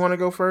 you want to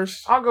go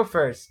first? I'll go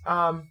first.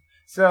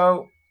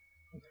 So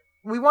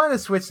we wanted to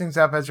switch things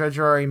up, as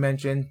Roger already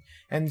mentioned,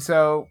 and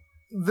so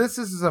this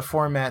is a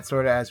format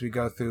sort of as we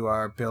go through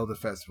our Build a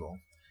Festival.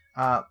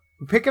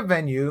 We pick a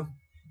venue,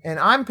 and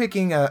I'm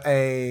picking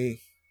a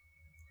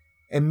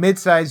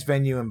mid-sized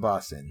venue in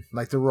Boston,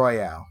 like the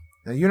Royale.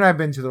 Now, you and I have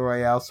been to the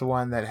Royale. It's the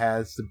one that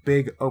has the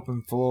big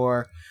open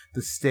floor,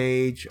 the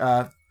stage.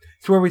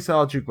 It's where we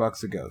saw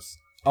Jukebox of Ghosts.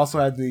 Also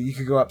had you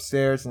could go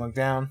upstairs and look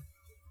down.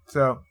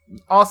 So,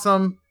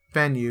 awesome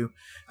venue.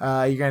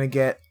 You're going to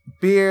get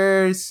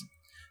beers,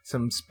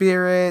 some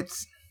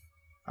spirits,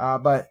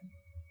 but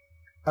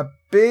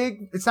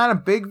it's not a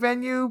big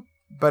venue,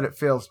 but it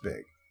feels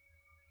big.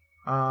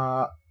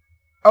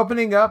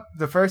 Opening up,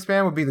 the first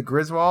band would be the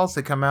Griswolds.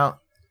 They come out,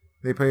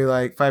 they play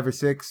like 5 or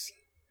 6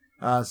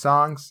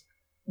 songs,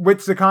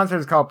 which the concert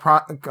is called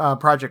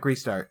Project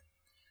Restart.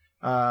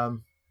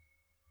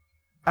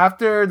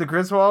 After the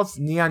Griswolds,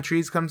 Neon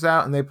Trees comes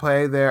out and they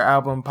play their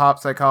album Pop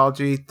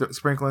Psychology,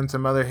 sprinkling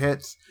some other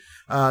hits.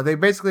 They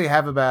basically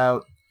have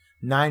about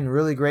 9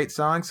 really great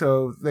songs,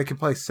 so they could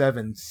play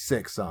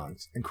 6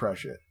 songs and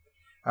crush it.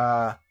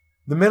 The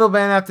middle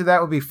band after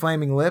that would be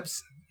Flaming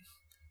Lips.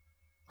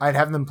 I'd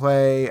have them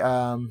play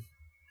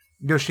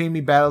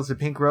Yoshimi Battles the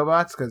Pink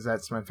Robots, because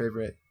that's my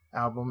favorite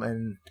album,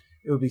 and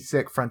it would be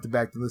sick front to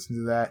back to listen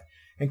to that.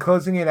 And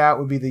closing it out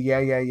would be the Yeah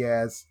Yeah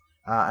Yeahs.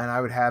 And I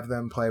would have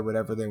them play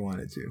whatever they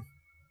wanted to.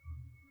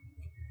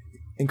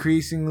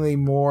 Increasingly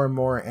more and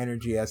more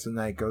energy as the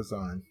night goes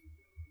on.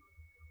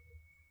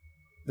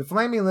 The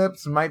Flaming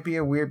Lips might be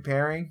a weird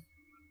pairing.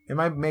 It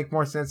might make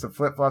more sense to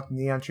flip-flop the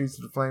Neon Trees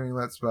to the Flaming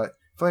Lips, but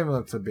Flaming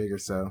Lips are bigger,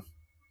 so.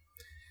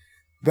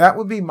 That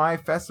would be my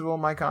festival,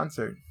 my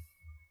concert.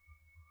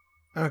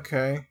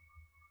 Okay.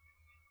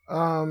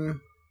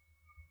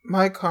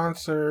 My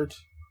concert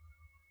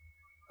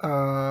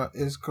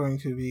is going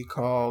to be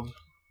called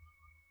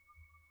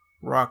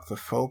Rock the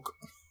Folk.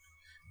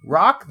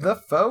 Rock the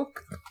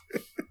Folk?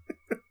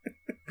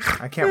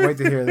 I can't wait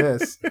to hear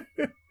this.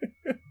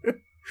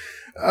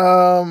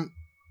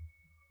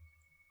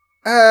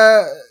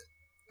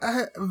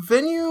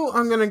 Venue,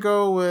 I'm gonna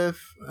go with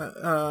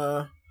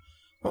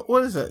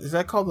what is that? Is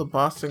that called the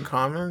Boston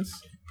Commons?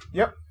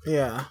 Yep.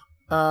 Yeah.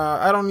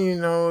 I don't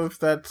even know if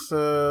that's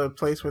a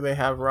place where they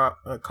have rock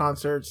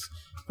concerts,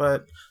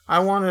 but I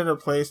wanted a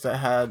place that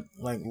had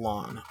like a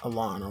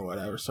lawn or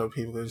whatever, so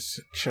people could just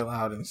chill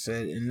out and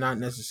sit, and not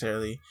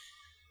necessarily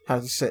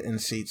have to sit in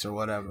seats or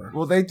whatever.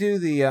 Well, they do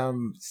the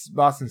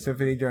Boston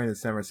Symphony during the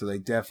summer, so they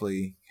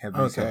definitely have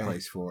used that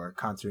place for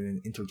concert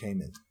and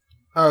entertainment.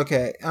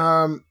 Okay.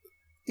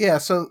 Yeah.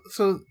 So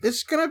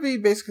it's gonna be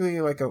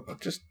basically like a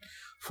just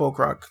folk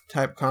rock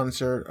type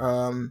concert.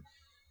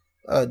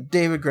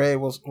 David Gray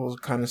will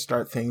kind of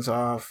start things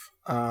off.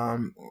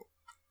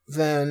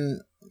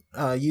 Then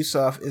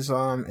Yusuf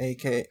Islam,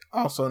 aka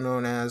also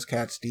known as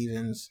Cat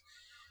Stevens,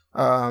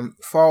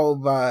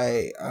 followed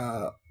by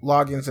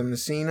Loggins and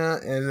Messina,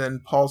 and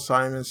then Paul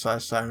Simon /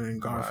 Simon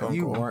and Garfunkel.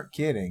 You weren't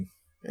kidding.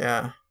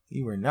 Yeah,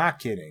 you were not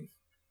kidding.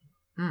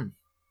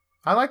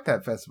 I like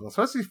that festival,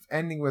 especially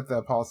ending with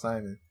Paul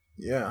Simon.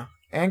 Yeah,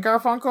 and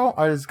Garfunkel,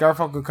 or does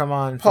Garfunkel come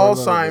on? Paul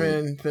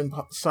Simon, then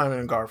Simon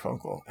and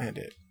Garfunkel end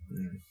it.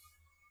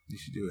 You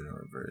should do it in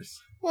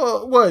reverse.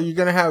 Well, what, you're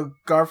gonna have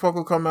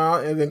Garfunkel come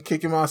out and then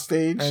kick him off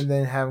stage, and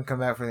then have him come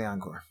back for the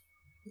encore.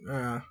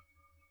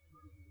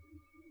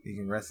 You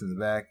can rest in the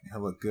back.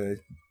 He'll look good.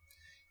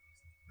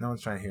 No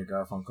one's trying to hear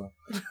Garfunkel.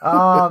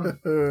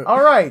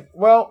 All right.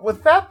 Well,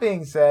 with that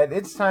being said,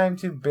 it's time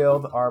to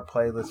build our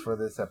playlist for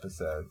this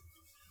episode.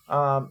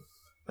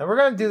 Now we're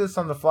gonna do this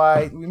on the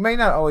fly. We may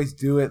not always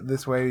do it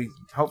this way.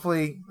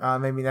 Hopefully,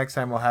 maybe next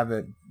time we'll have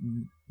it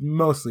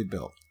mostly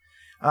built.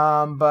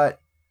 But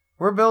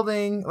we're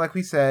building, like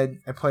we said,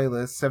 a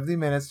playlist, 70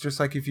 minutes, just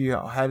like if you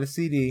had a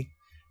CD.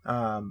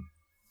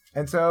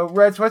 And so,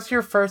 Reg, what's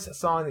your first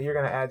song that you're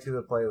going to add to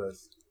the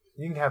playlist?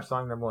 You can have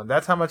song number 1.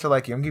 That's how much I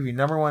like you. I'm going to give you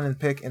number 1 and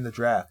pick in the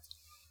draft.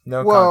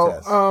 No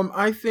contest.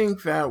 I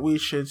think that we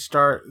should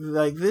start,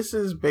 like, this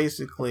is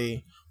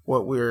basically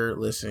what we're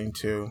listening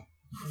to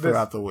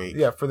throughout the week.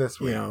 Yeah, for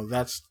this week. You know,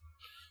 that's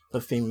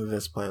the theme of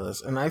this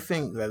playlist. And I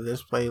think that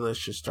this playlist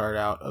should start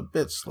out a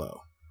bit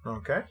slow.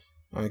 Okay.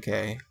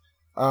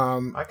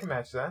 I can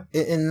match that.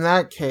 In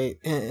that case,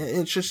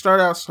 it should start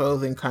out slow,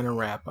 then kind of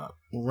ramp up.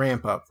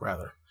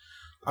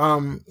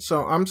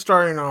 So I'm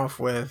starting off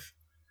with,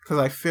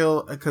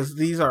 because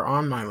these are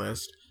on my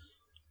list,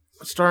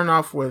 starting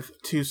off with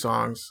 2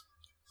 songs,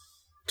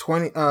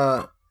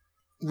 Run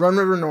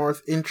River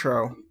North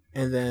intro,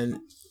 and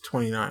then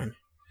 29.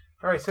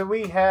 All right, so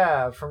we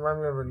have from Run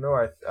River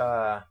North.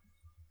 I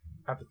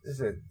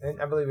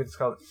believe it's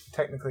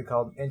technically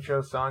called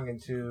intro song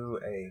into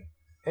a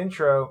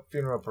intro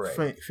Funeral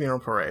Parade. Funeral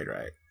Parade,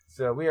 right?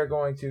 So we are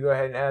going to go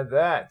ahead and add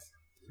that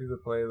to the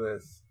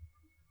playlist.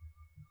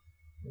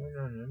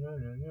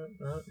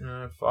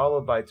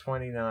 Followed by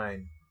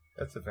 29.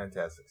 That's a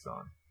fantastic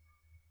song.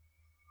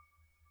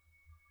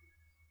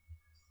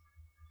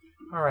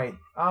 All right.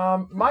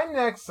 My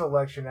next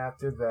selection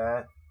after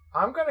that,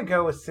 I'm going to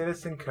go with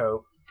Citizen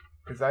Cope,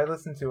 because I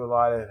listened to a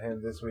lot of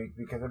him this week,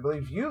 because I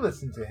believe you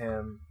listened to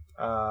him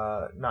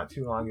not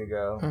too long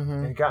ago,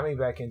 and it got me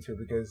back into it,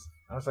 because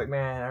I was like,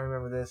 man, I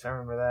remember this, I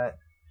remember that.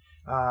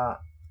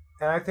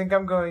 And I think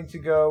I'm going to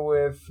go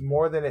with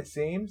More Than It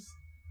Seems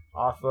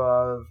off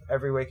of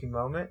Every Waking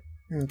Moment.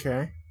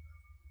 Okay.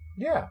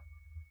 Yeah.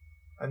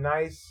 A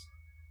nice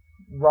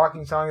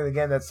rocking song,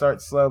 again, that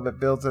starts slow but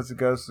builds as it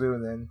goes through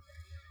and then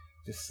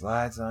just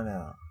slides on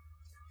out.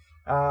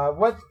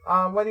 What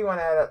do you want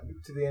to add up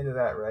to the end of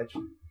that, Reg?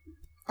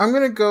 I'm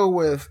going to go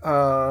with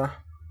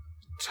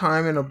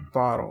Time in a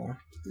Bottle.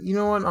 You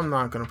know what? I'm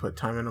not going to put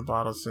Time in a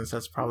Bottle since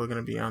that's probably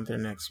going to be on there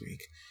next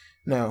week.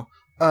 No.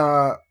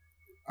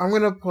 I'm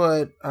going to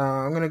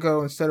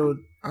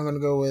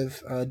go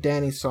with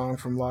Danny's song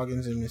from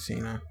Loggins and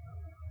Messina.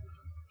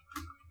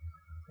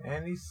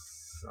 Danny's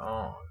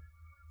song.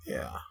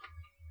 Yeah.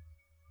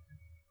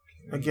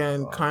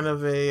 Again, kind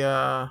of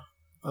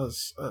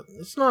it's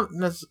not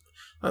necessarily,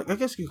 I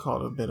guess you could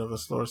call it a bit of a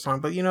slower song,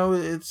 but you know,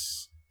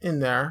 it's in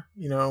there,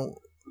 you know.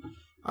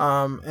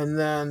 And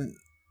then,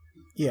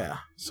 yeah.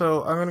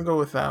 So I'm going to go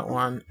with that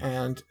one.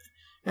 And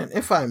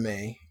if I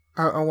may,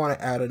 I want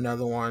to add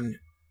another one.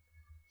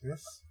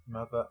 Yes,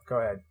 mother. Go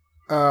ahead.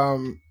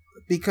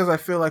 Because I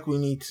feel like we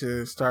need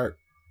to start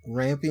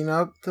ramping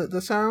up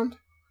the sound.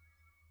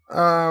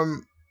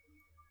 And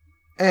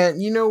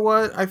you know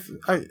what?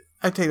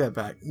 I take that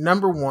back.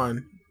 Number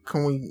 1,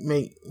 can we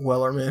make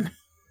Wellerman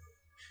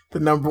the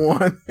number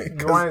 1?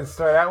 You wanted to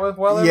start out with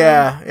Wellerman?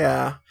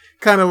 Yeah.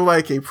 Kind of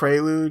like a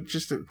prelude,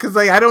 just because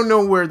I don't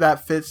know where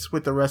that fits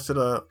with the rest of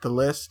the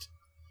list.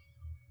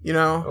 You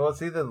know? Well,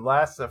 it's either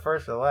the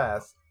first or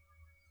last.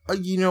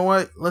 You know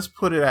what? Let's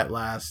put it at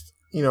last.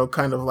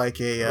 Kind of like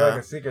like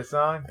a secret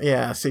song.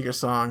 Yeah, a secret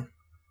song.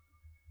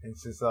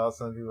 It's just all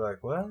some people are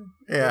like, what?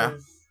 Yeah. What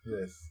is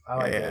this? I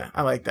like it.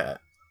 I like that.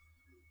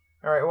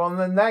 All right.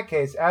 Well, in that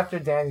case, after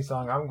Danny's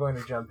song, I'm going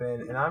to jump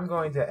in and I'm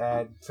going to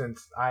add,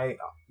 since I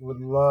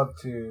would love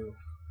to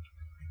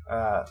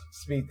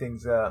speed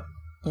things up.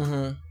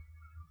 Mm-hmm.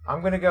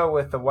 I'm going to go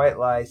with the White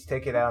Lies,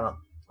 Take It Out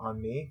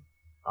on Me,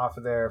 off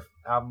of their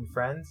album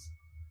Friends.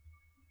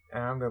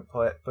 And I'm going to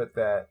put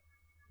that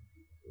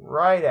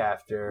right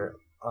after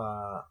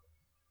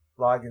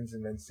Loggins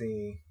and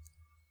Mancini.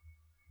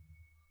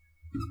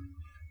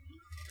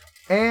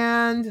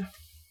 And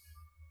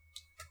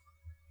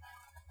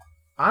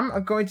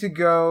I'm going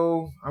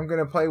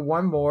to play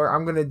one more.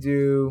 I'm going to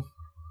do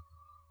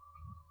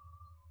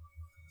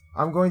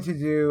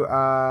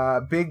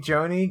Big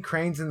Joni,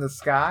 Cranes in the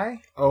Sky.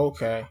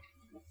 Okay.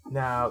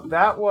 Now,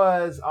 that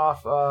was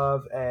off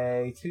of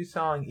a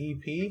 2-song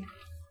EP,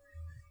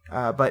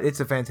 but it's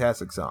a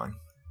fantastic song.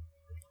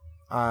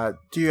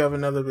 Do you have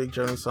another Big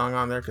Joni song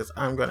on there? Because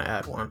I'm going to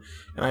add one.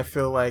 And I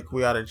feel like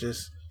we ought to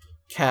just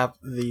cap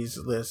these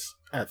lists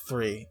at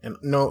 3. And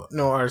no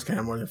artist can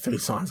have more than 3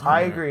 songs on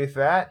I there. agree with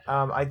that.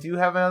 I do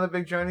have another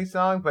Big Joni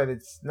song, but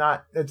it's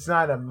not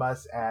a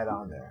must add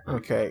on there.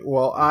 Okay.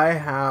 Well, I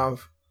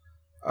have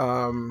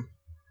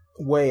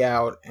Way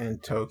Out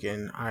and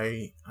Token.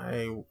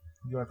 You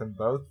want them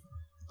both?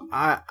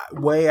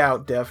 Way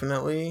Out,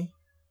 definitely.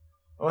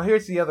 Well,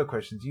 here's the other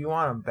question. Do you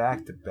want them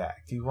back to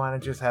back? Do you want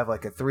to just have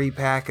like a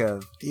 3-pack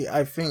of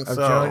I think so.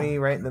 Joni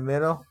right in the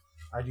middle?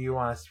 Or do you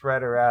want to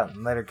spread her out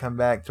and let her come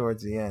back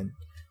towards the end?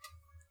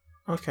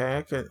 Okay,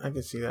 I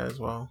could see that as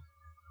well.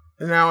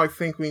 And now I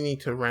think we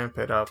need to ramp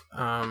it up.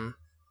 Well,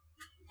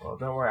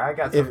 don't worry. I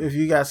got if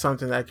you got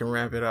something that can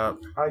ramp it up.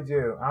 I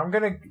do. I'm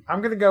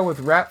gonna go with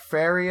Rap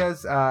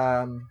Faria's.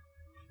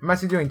 I'm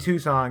actually doing 2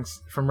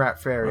 songs from Rap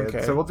Faria.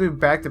 Okay. So we'll do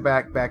back to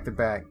back.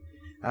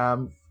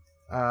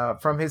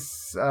 From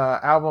his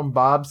album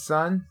Bob's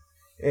Son.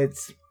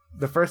 It's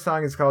the first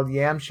song is called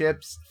Yam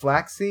Ships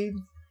Flaxseed,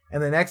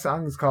 and the next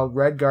song is called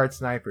Red Guard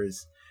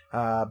Snipers.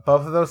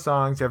 Both of those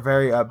songs are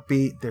very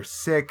upbeat. They're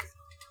sick,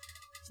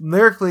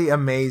 lyrically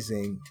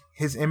amazing.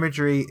 His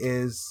imagery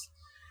is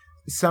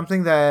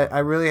something that I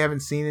really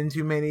haven't seen in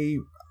too many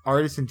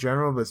artists in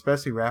general, but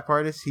especially rap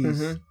artists.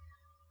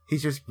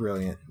 He's just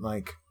brilliant.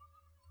 Like,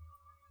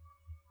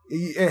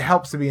 it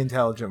helps to be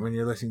intelligent when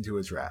you're listening to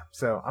his rap.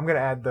 So I'm gonna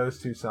add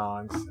those 2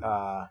 songs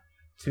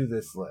to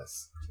this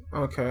list.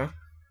 Okay.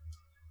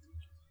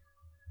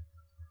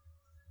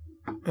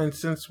 And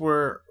since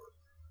we're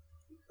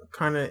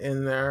kind of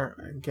in there,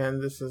 again,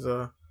 this is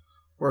a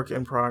work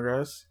in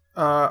progress.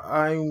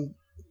 I'm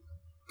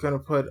gonna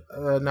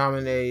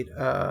nominate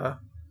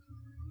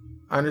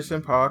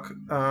Anderson .Paak,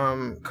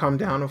 Come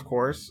Down, of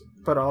course,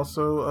 but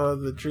also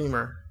The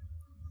Dreamer,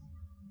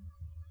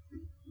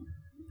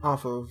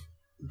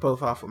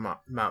 both off of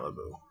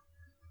Malibu.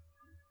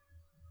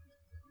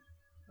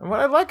 And what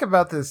I like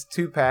about this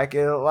 2-pack,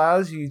 it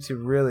allows you to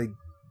really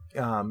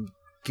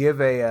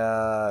give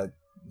a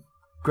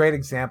great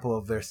example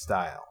of their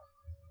style.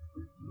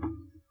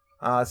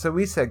 So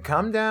we said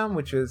Come Down,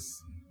 which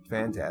is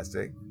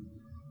fantastic.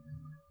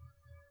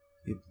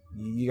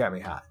 You got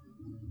me hot.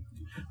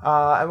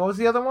 And what was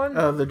the other one?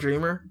 The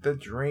Dreamer. The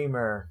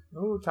Dreamer.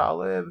 Ooh,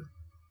 Talib.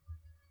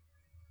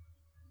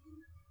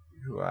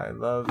 Who I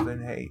love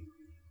and hate.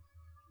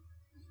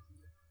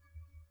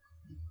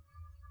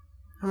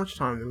 How much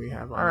time do we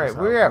have on All right, this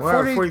we're at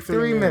album?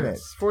 43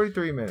 minutes.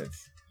 43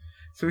 minutes.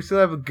 So we still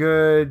have a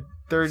good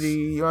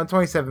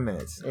 27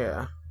 minutes.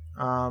 Yeah.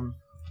 All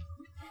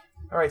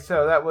right,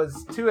 so that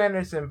was 2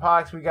 Anderson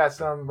 .Paaks.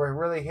 We're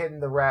really hitting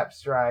the rap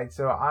stride.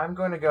 So I'm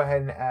going to go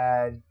ahead and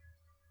add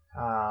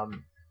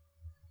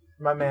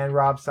my man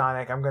Rob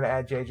Sonic. I'm going to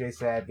add JJ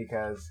Sad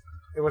because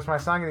it was my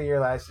song of the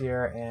year last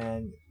year,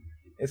 and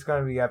it's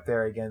going to be up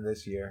there again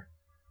this year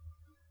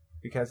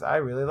because I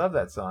really love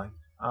that song.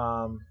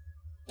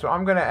 So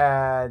I'm going to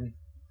add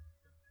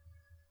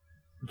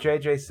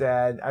JJ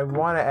Sad. I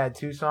want to add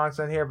 2 songs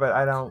on here, but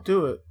I don't.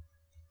 Do it.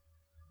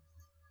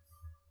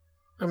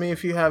 I mean,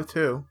 if you have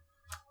 2.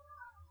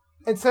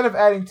 Instead of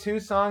adding 2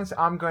 songs,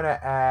 I'm going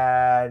to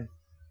add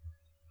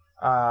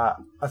a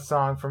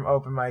song from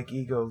Open Mike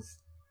Eagles.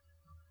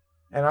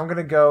 And I'm going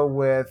to go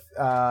with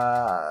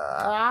what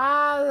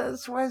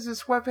is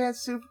this? Sweatpants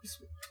Super.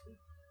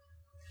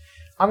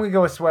 I'm going to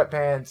go with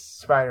Sweatpants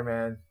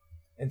Spider-Man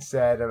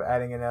instead of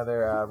adding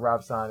another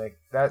Rob Sonic.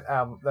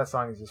 That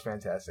song is just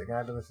fantastic, and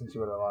I've been listening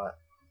to it a lot.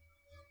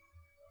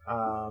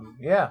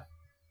 Yeah.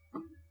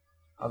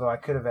 Although I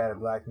could have added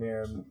Black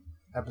Mirror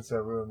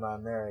episode Ruin My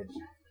Marriage.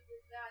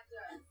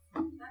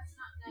 That's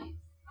not nice.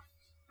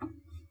 Oh,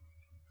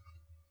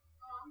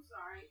 I'm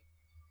sorry.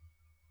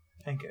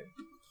 Thank you.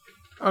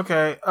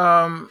 Okay.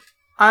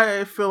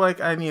 I feel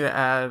like I need to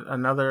add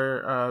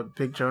another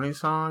Big Joni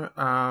song.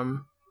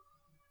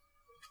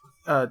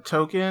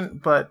 Token,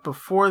 but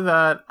before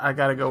that, I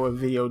gotta go with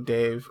Video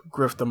Dave,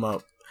 Grift 'Em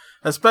Up,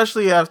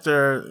 especially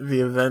after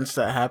the events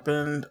that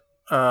happened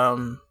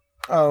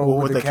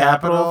Oh, with the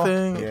Capitol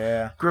thing.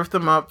 Yeah. Grift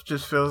 'Em Up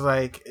just feels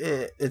like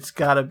it's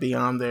got to be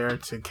on there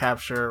to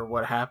capture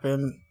what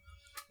happened,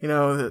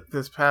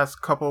 this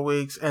past couple of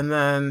weeks. And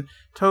then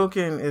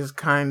Token is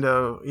kind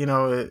of,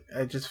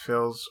 it just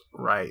feels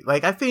right.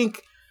 Like, I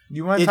think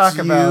You want to talk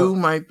about...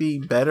 might be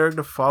better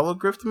to follow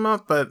Grift 'Em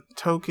Up, but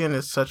Token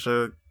is such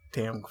a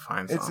damn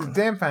fine song. It's a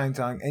damn fine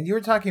song. And you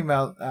were talking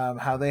about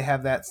how they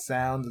have that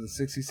sound of the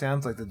 60s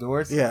sounds like the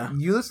Doors. Yeah.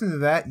 You listen to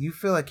that, you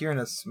feel like you're in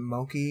a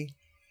smoky,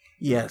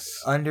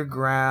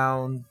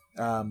 underground,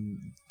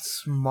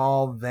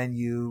 small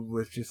venue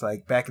with just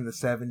like back in the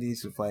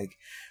 70s with like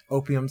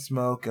opium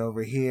smoke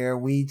over here,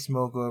 weed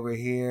smoke over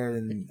here,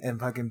 and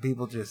fucking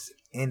people just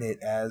in it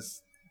as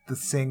the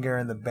singer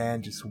and the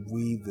band just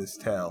weave this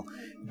tale.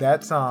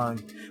 That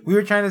song, we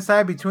were trying to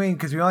decide between,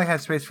 because we only had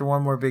space for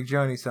one more Big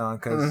Joni song,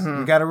 because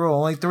we got a rule,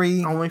 only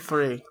three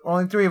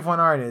of one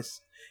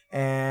artist,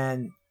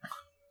 and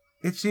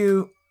It's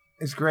You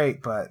is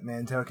great, but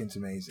man, Token's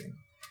amazing.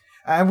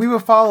 And we will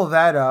follow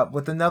that up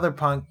with another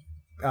punk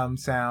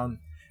sound.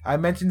 I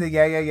mentioned the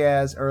Yeah Yeah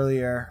Yeahs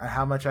earlier,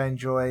 how much I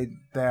enjoyed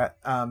that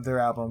their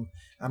album.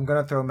 I'm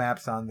gonna throw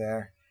Maps on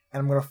there. And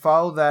I'm going to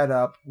follow that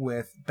up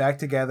with Back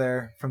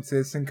Together from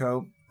Citizen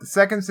Cope. The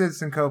second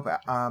Citizen Cope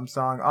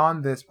song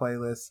on this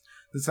playlist.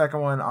 The second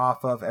one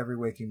off of Every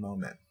Waking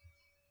Moment.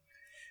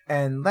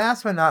 And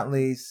last but not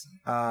least,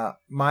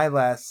 my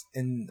last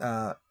in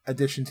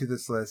addition to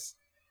this list,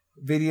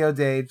 Video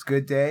Dave's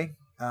Good Day.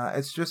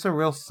 It's just a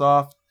real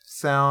soft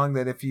song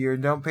that if you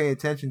don't pay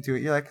attention to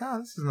it, you're like, oh,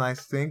 this is a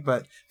nice thing.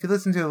 But if you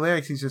listen to the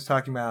lyrics, he's just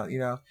talking about,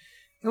 it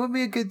would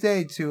be a good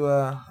day to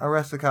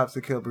arrest the cops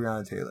that killed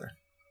Breonna Taylor.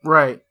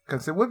 Right.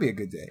 Because it would be a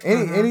good day.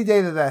 Any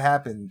day that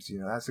happens,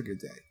 that's a good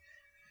day.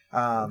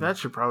 That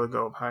should probably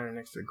go up higher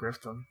next to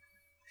Grift 'Em.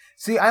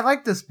 See, I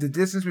like the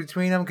distance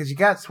between them because you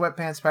got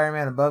Sweatpants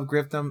Spider-Man above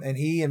Grift 'Em, and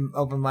he and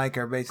Open Mic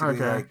are basically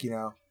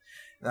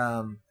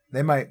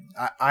they might.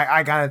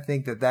 I kind of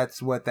think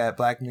that's what that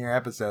Black Mirror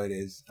episode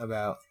is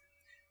about.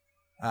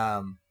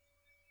 But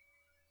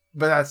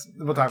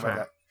we'll talk about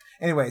that.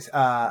 Anyways,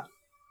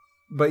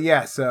 but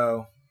yeah,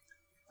 so.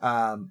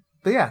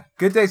 But yeah,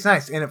 Good Day's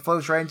nice, and it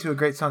flows right into a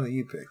great song that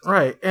you picked.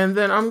 Right, and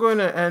then I'm going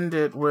to end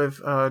it with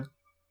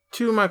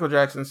two Michael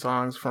Jackson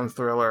songs from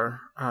Thriller,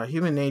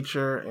 Human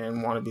Nature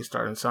and Wanna Be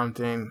Starting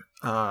Something.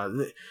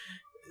 I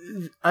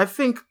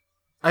think,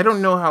 I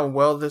don't know how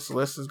well this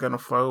list is going to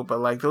flow, but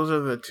like those are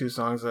the two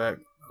songs that,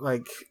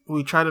 like,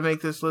 we try to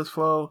make this list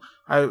flow.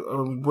 I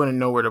wouldn't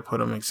know where to put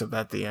them except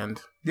at the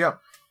end. Yep.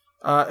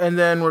 And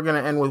then we're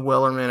going to end with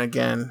Wellerman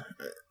again.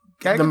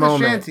 Gotta get the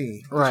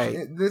shanty.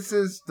 Right. This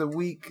is the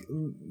week,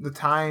 the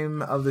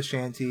time of the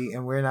shanty,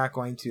 and we're not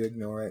going to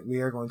ignore it. We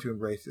are going to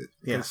embrace it.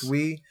 Yes.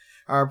 We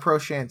are pro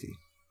shanty.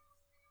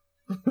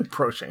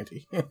 Pro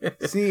shanty.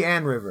 Sea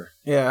and river.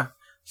 Yeah.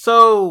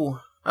 So,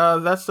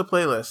 that's the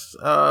playlist.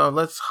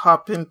 Let's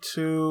hop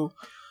into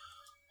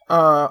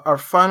our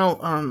final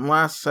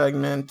last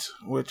segment,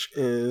 which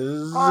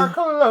is our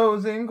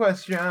closing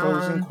question.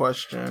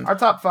 Our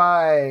top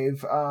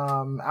 5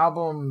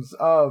 albums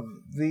of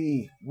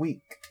the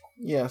week.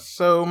 Yes,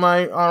 so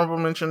my honorable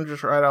mention,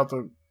 just right out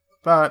the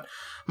bat,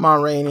 Ma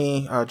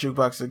Rainey,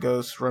 Jukebox the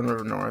Ghost, Run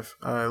River North.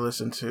 I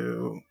listened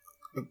to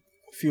a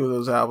few of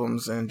those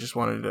albums and just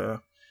wanted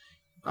to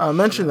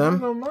mention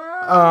them.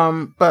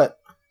 But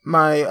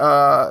my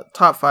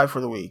top 5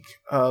 for the week.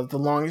 The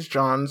Longest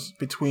Johns,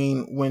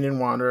 Between Wind and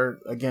Water.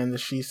 Again, the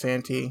She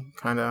Santee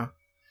kind of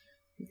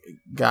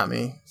got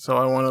me, so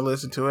I want to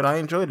listen to it. I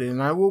enjoyed it,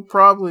 and I will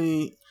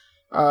probably,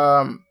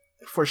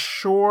 for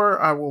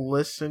sure, I will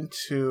listen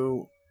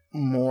to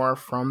more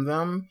from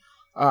them.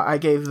 I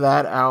gave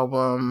that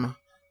album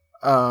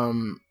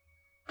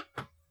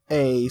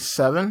a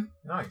 7.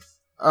 Nice.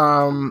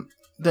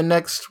 The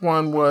next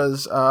one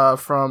was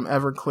from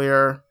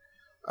Everclear,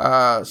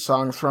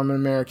 Songs from an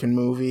American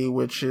Movie,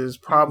 which is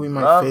probably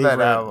my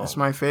favorite. It's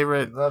my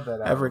favorite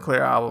Everclear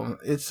album.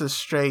 It's a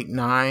straight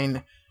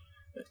 9.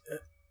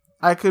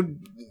 I could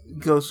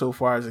go so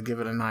far as to give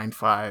it a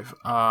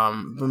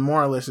 9.5. The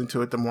more I listen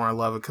to it, the more I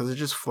love it because it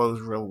just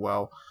flows real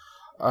well.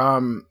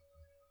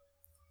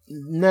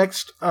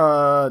 Next,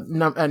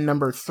 at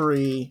number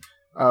 3,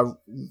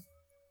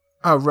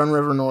 Run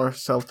River North,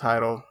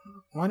 self-titled.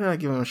 Why did I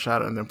give them a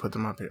shout out and then put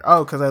them up here?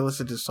 Oh, because I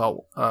listened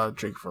to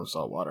Drink from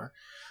Saltwater.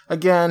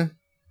 Again,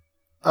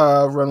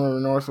 Run River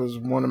North was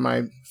one of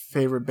my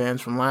favorite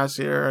bands from last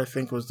year. I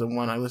think it was the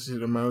one I listened to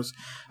the most.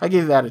 I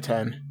gave that a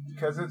 10.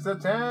 Because it's a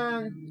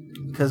 10.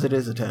 Because it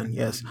is a 10,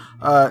 yes.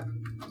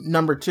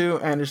 Number 2,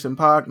 Anderson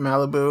 .Paak,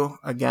 Malibu.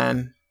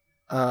 Again,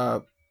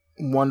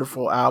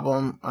 wonderful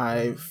album.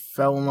 I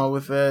fell in love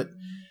with it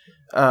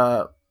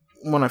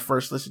when I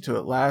first listened to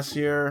it last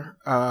year.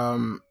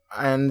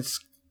 And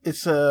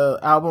it's a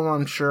album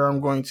I'm sure I'm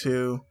going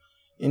to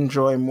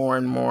enjoy more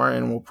and more,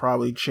 and will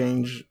probably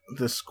change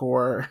the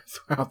score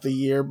throughout the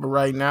year. But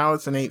right now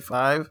it's an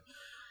 8.5.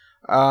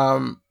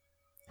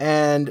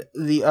 And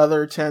the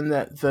other 10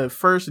 the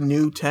first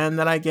new 10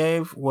 that I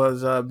gave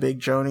was Big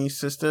Joni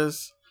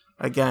Sisters.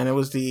 Again, it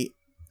was the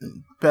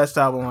best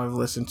album I've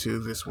listened to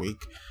this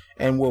week,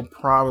 and will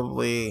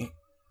probably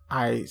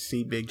I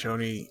see Big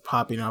Joni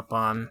popping up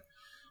on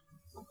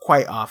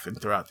quite often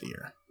throughout the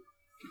year.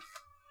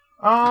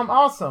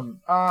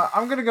 Awesome.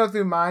 I'm gonna go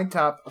through my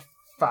top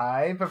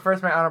 5, but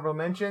first my honorable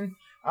mention.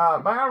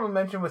 My honorable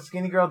mention was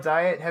Skinny Girl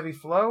Diet, Heavy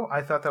Flow.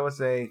 I thought that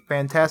was a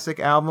fantastic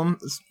album.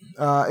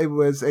 It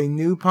was a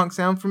new punk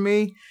sound for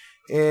me.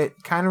 It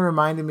kind of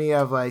reminded me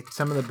of like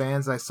some of the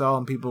bands I saw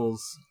in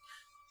people's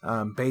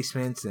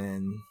basements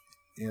and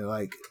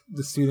like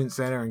the student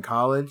center in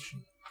college.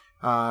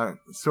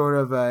 Sort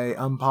of a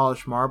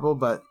unpolished marble,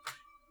 but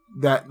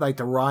that like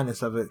the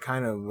rawness of it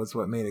kind of was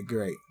what made it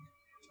great.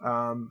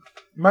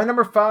 My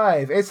number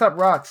 5, Aesop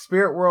Rock,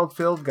 Spirit World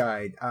Field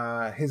Guide.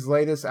 His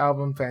latest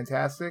album,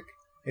 fantastic.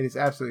 It is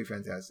absolutely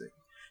fantastic.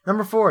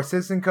 Number 4,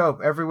 Citizen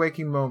Cope, Every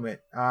Waking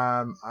Moment.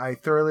 I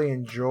thoroughly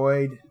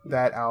enjoyed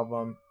that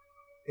album.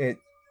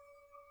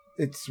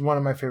 It's one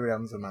of my favorite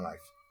albums of my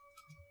life.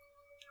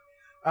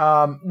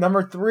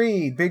 Number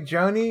 3, Big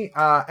Joni.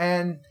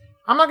 And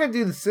I'm not going to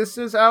do the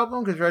Sisters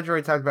album because Reg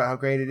already talked about how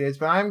great it is,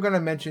 but I'm going to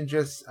mention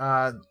just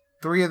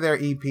 3 of their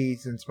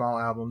EPs and small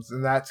albums,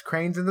 and that's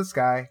Cranes in the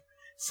Sky,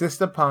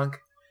 Sister Punk,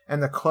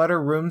 and the Clutter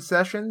Room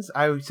Sessions.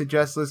 I would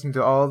suggest listening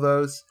to all of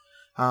those.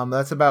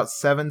 That's about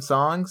 7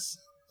 songs,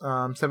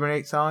 7 or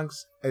 8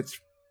 songs.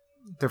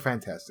 They're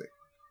fantastic.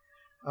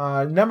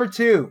 Number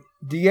 2,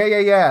 the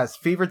Yeah,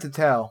 Fever to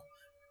Tell.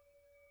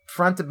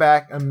 Front to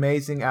back,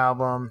 amazing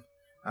album.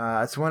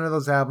 It's one of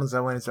those albums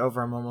that when it's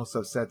over, I'm almost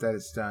upset that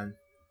it's done.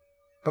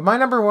 But my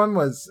number 1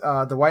 was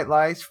The White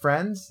Lies,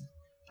 Friends.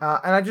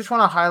 And I just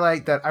want to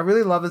highlight that I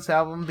really love this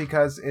album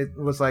because it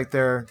was like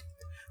their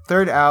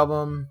 3rd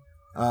album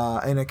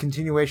and a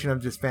continuation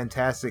of just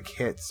fantastic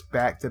hits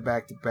back to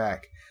back to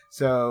back.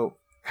 So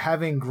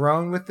having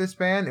grown with this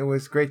band, it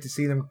was great to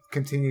see them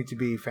continue to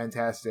be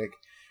fantastic.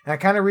 And I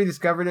kind of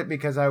rediscovered it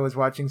because I was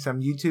watching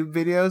some YouTube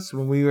videos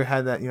when we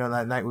had that,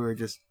 that night we were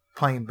just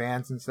playing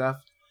bands and stuff.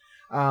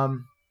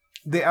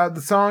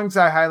 The songs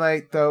I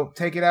highlight, though,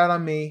 Take It Out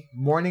on Me,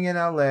 Morning in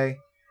LA,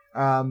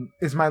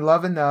 Is My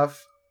Love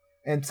Enough,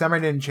 and Summer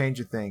Didn't Change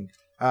a Thing.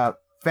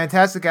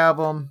 Fantastic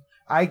album.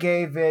 I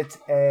gave it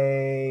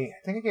a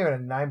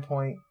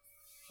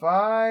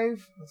 9.5.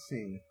 Let's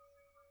see.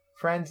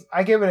 Friends,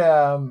 I gave it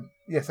a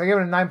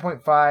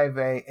 9.5,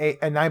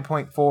 a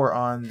 9.4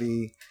 on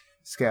the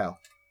scale,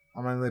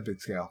 on my Olympic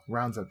scale.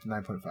 Rounds up to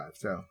 9.5.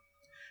 So,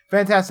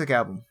 fantastic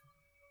album.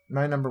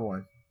 My number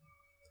 1.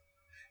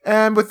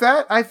 And with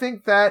that, I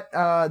think that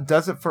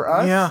does it for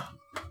us. Yeah.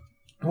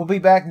 We'll be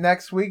back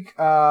next week.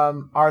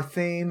 Our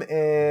theme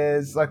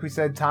is, like we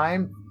said,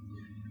 time.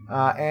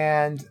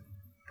 And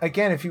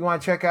again, if you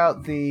want to check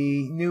out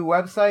the new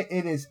website,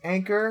 it is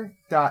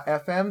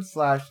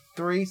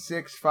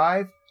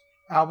anchor.fm/365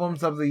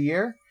 albums of the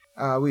year.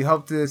 We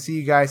hope to see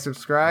you guys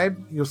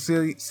subscribe. You'll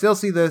still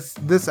see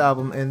this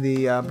album in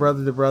the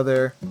Brother to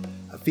Brother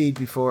feed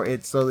before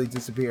it slowly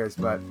disappears.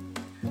 But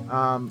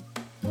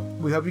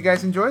we hope you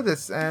guys enjoy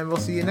this, and we'll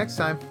see you next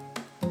time.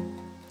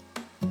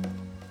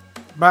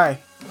 Bye.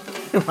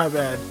 My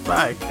bad.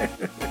 Bye.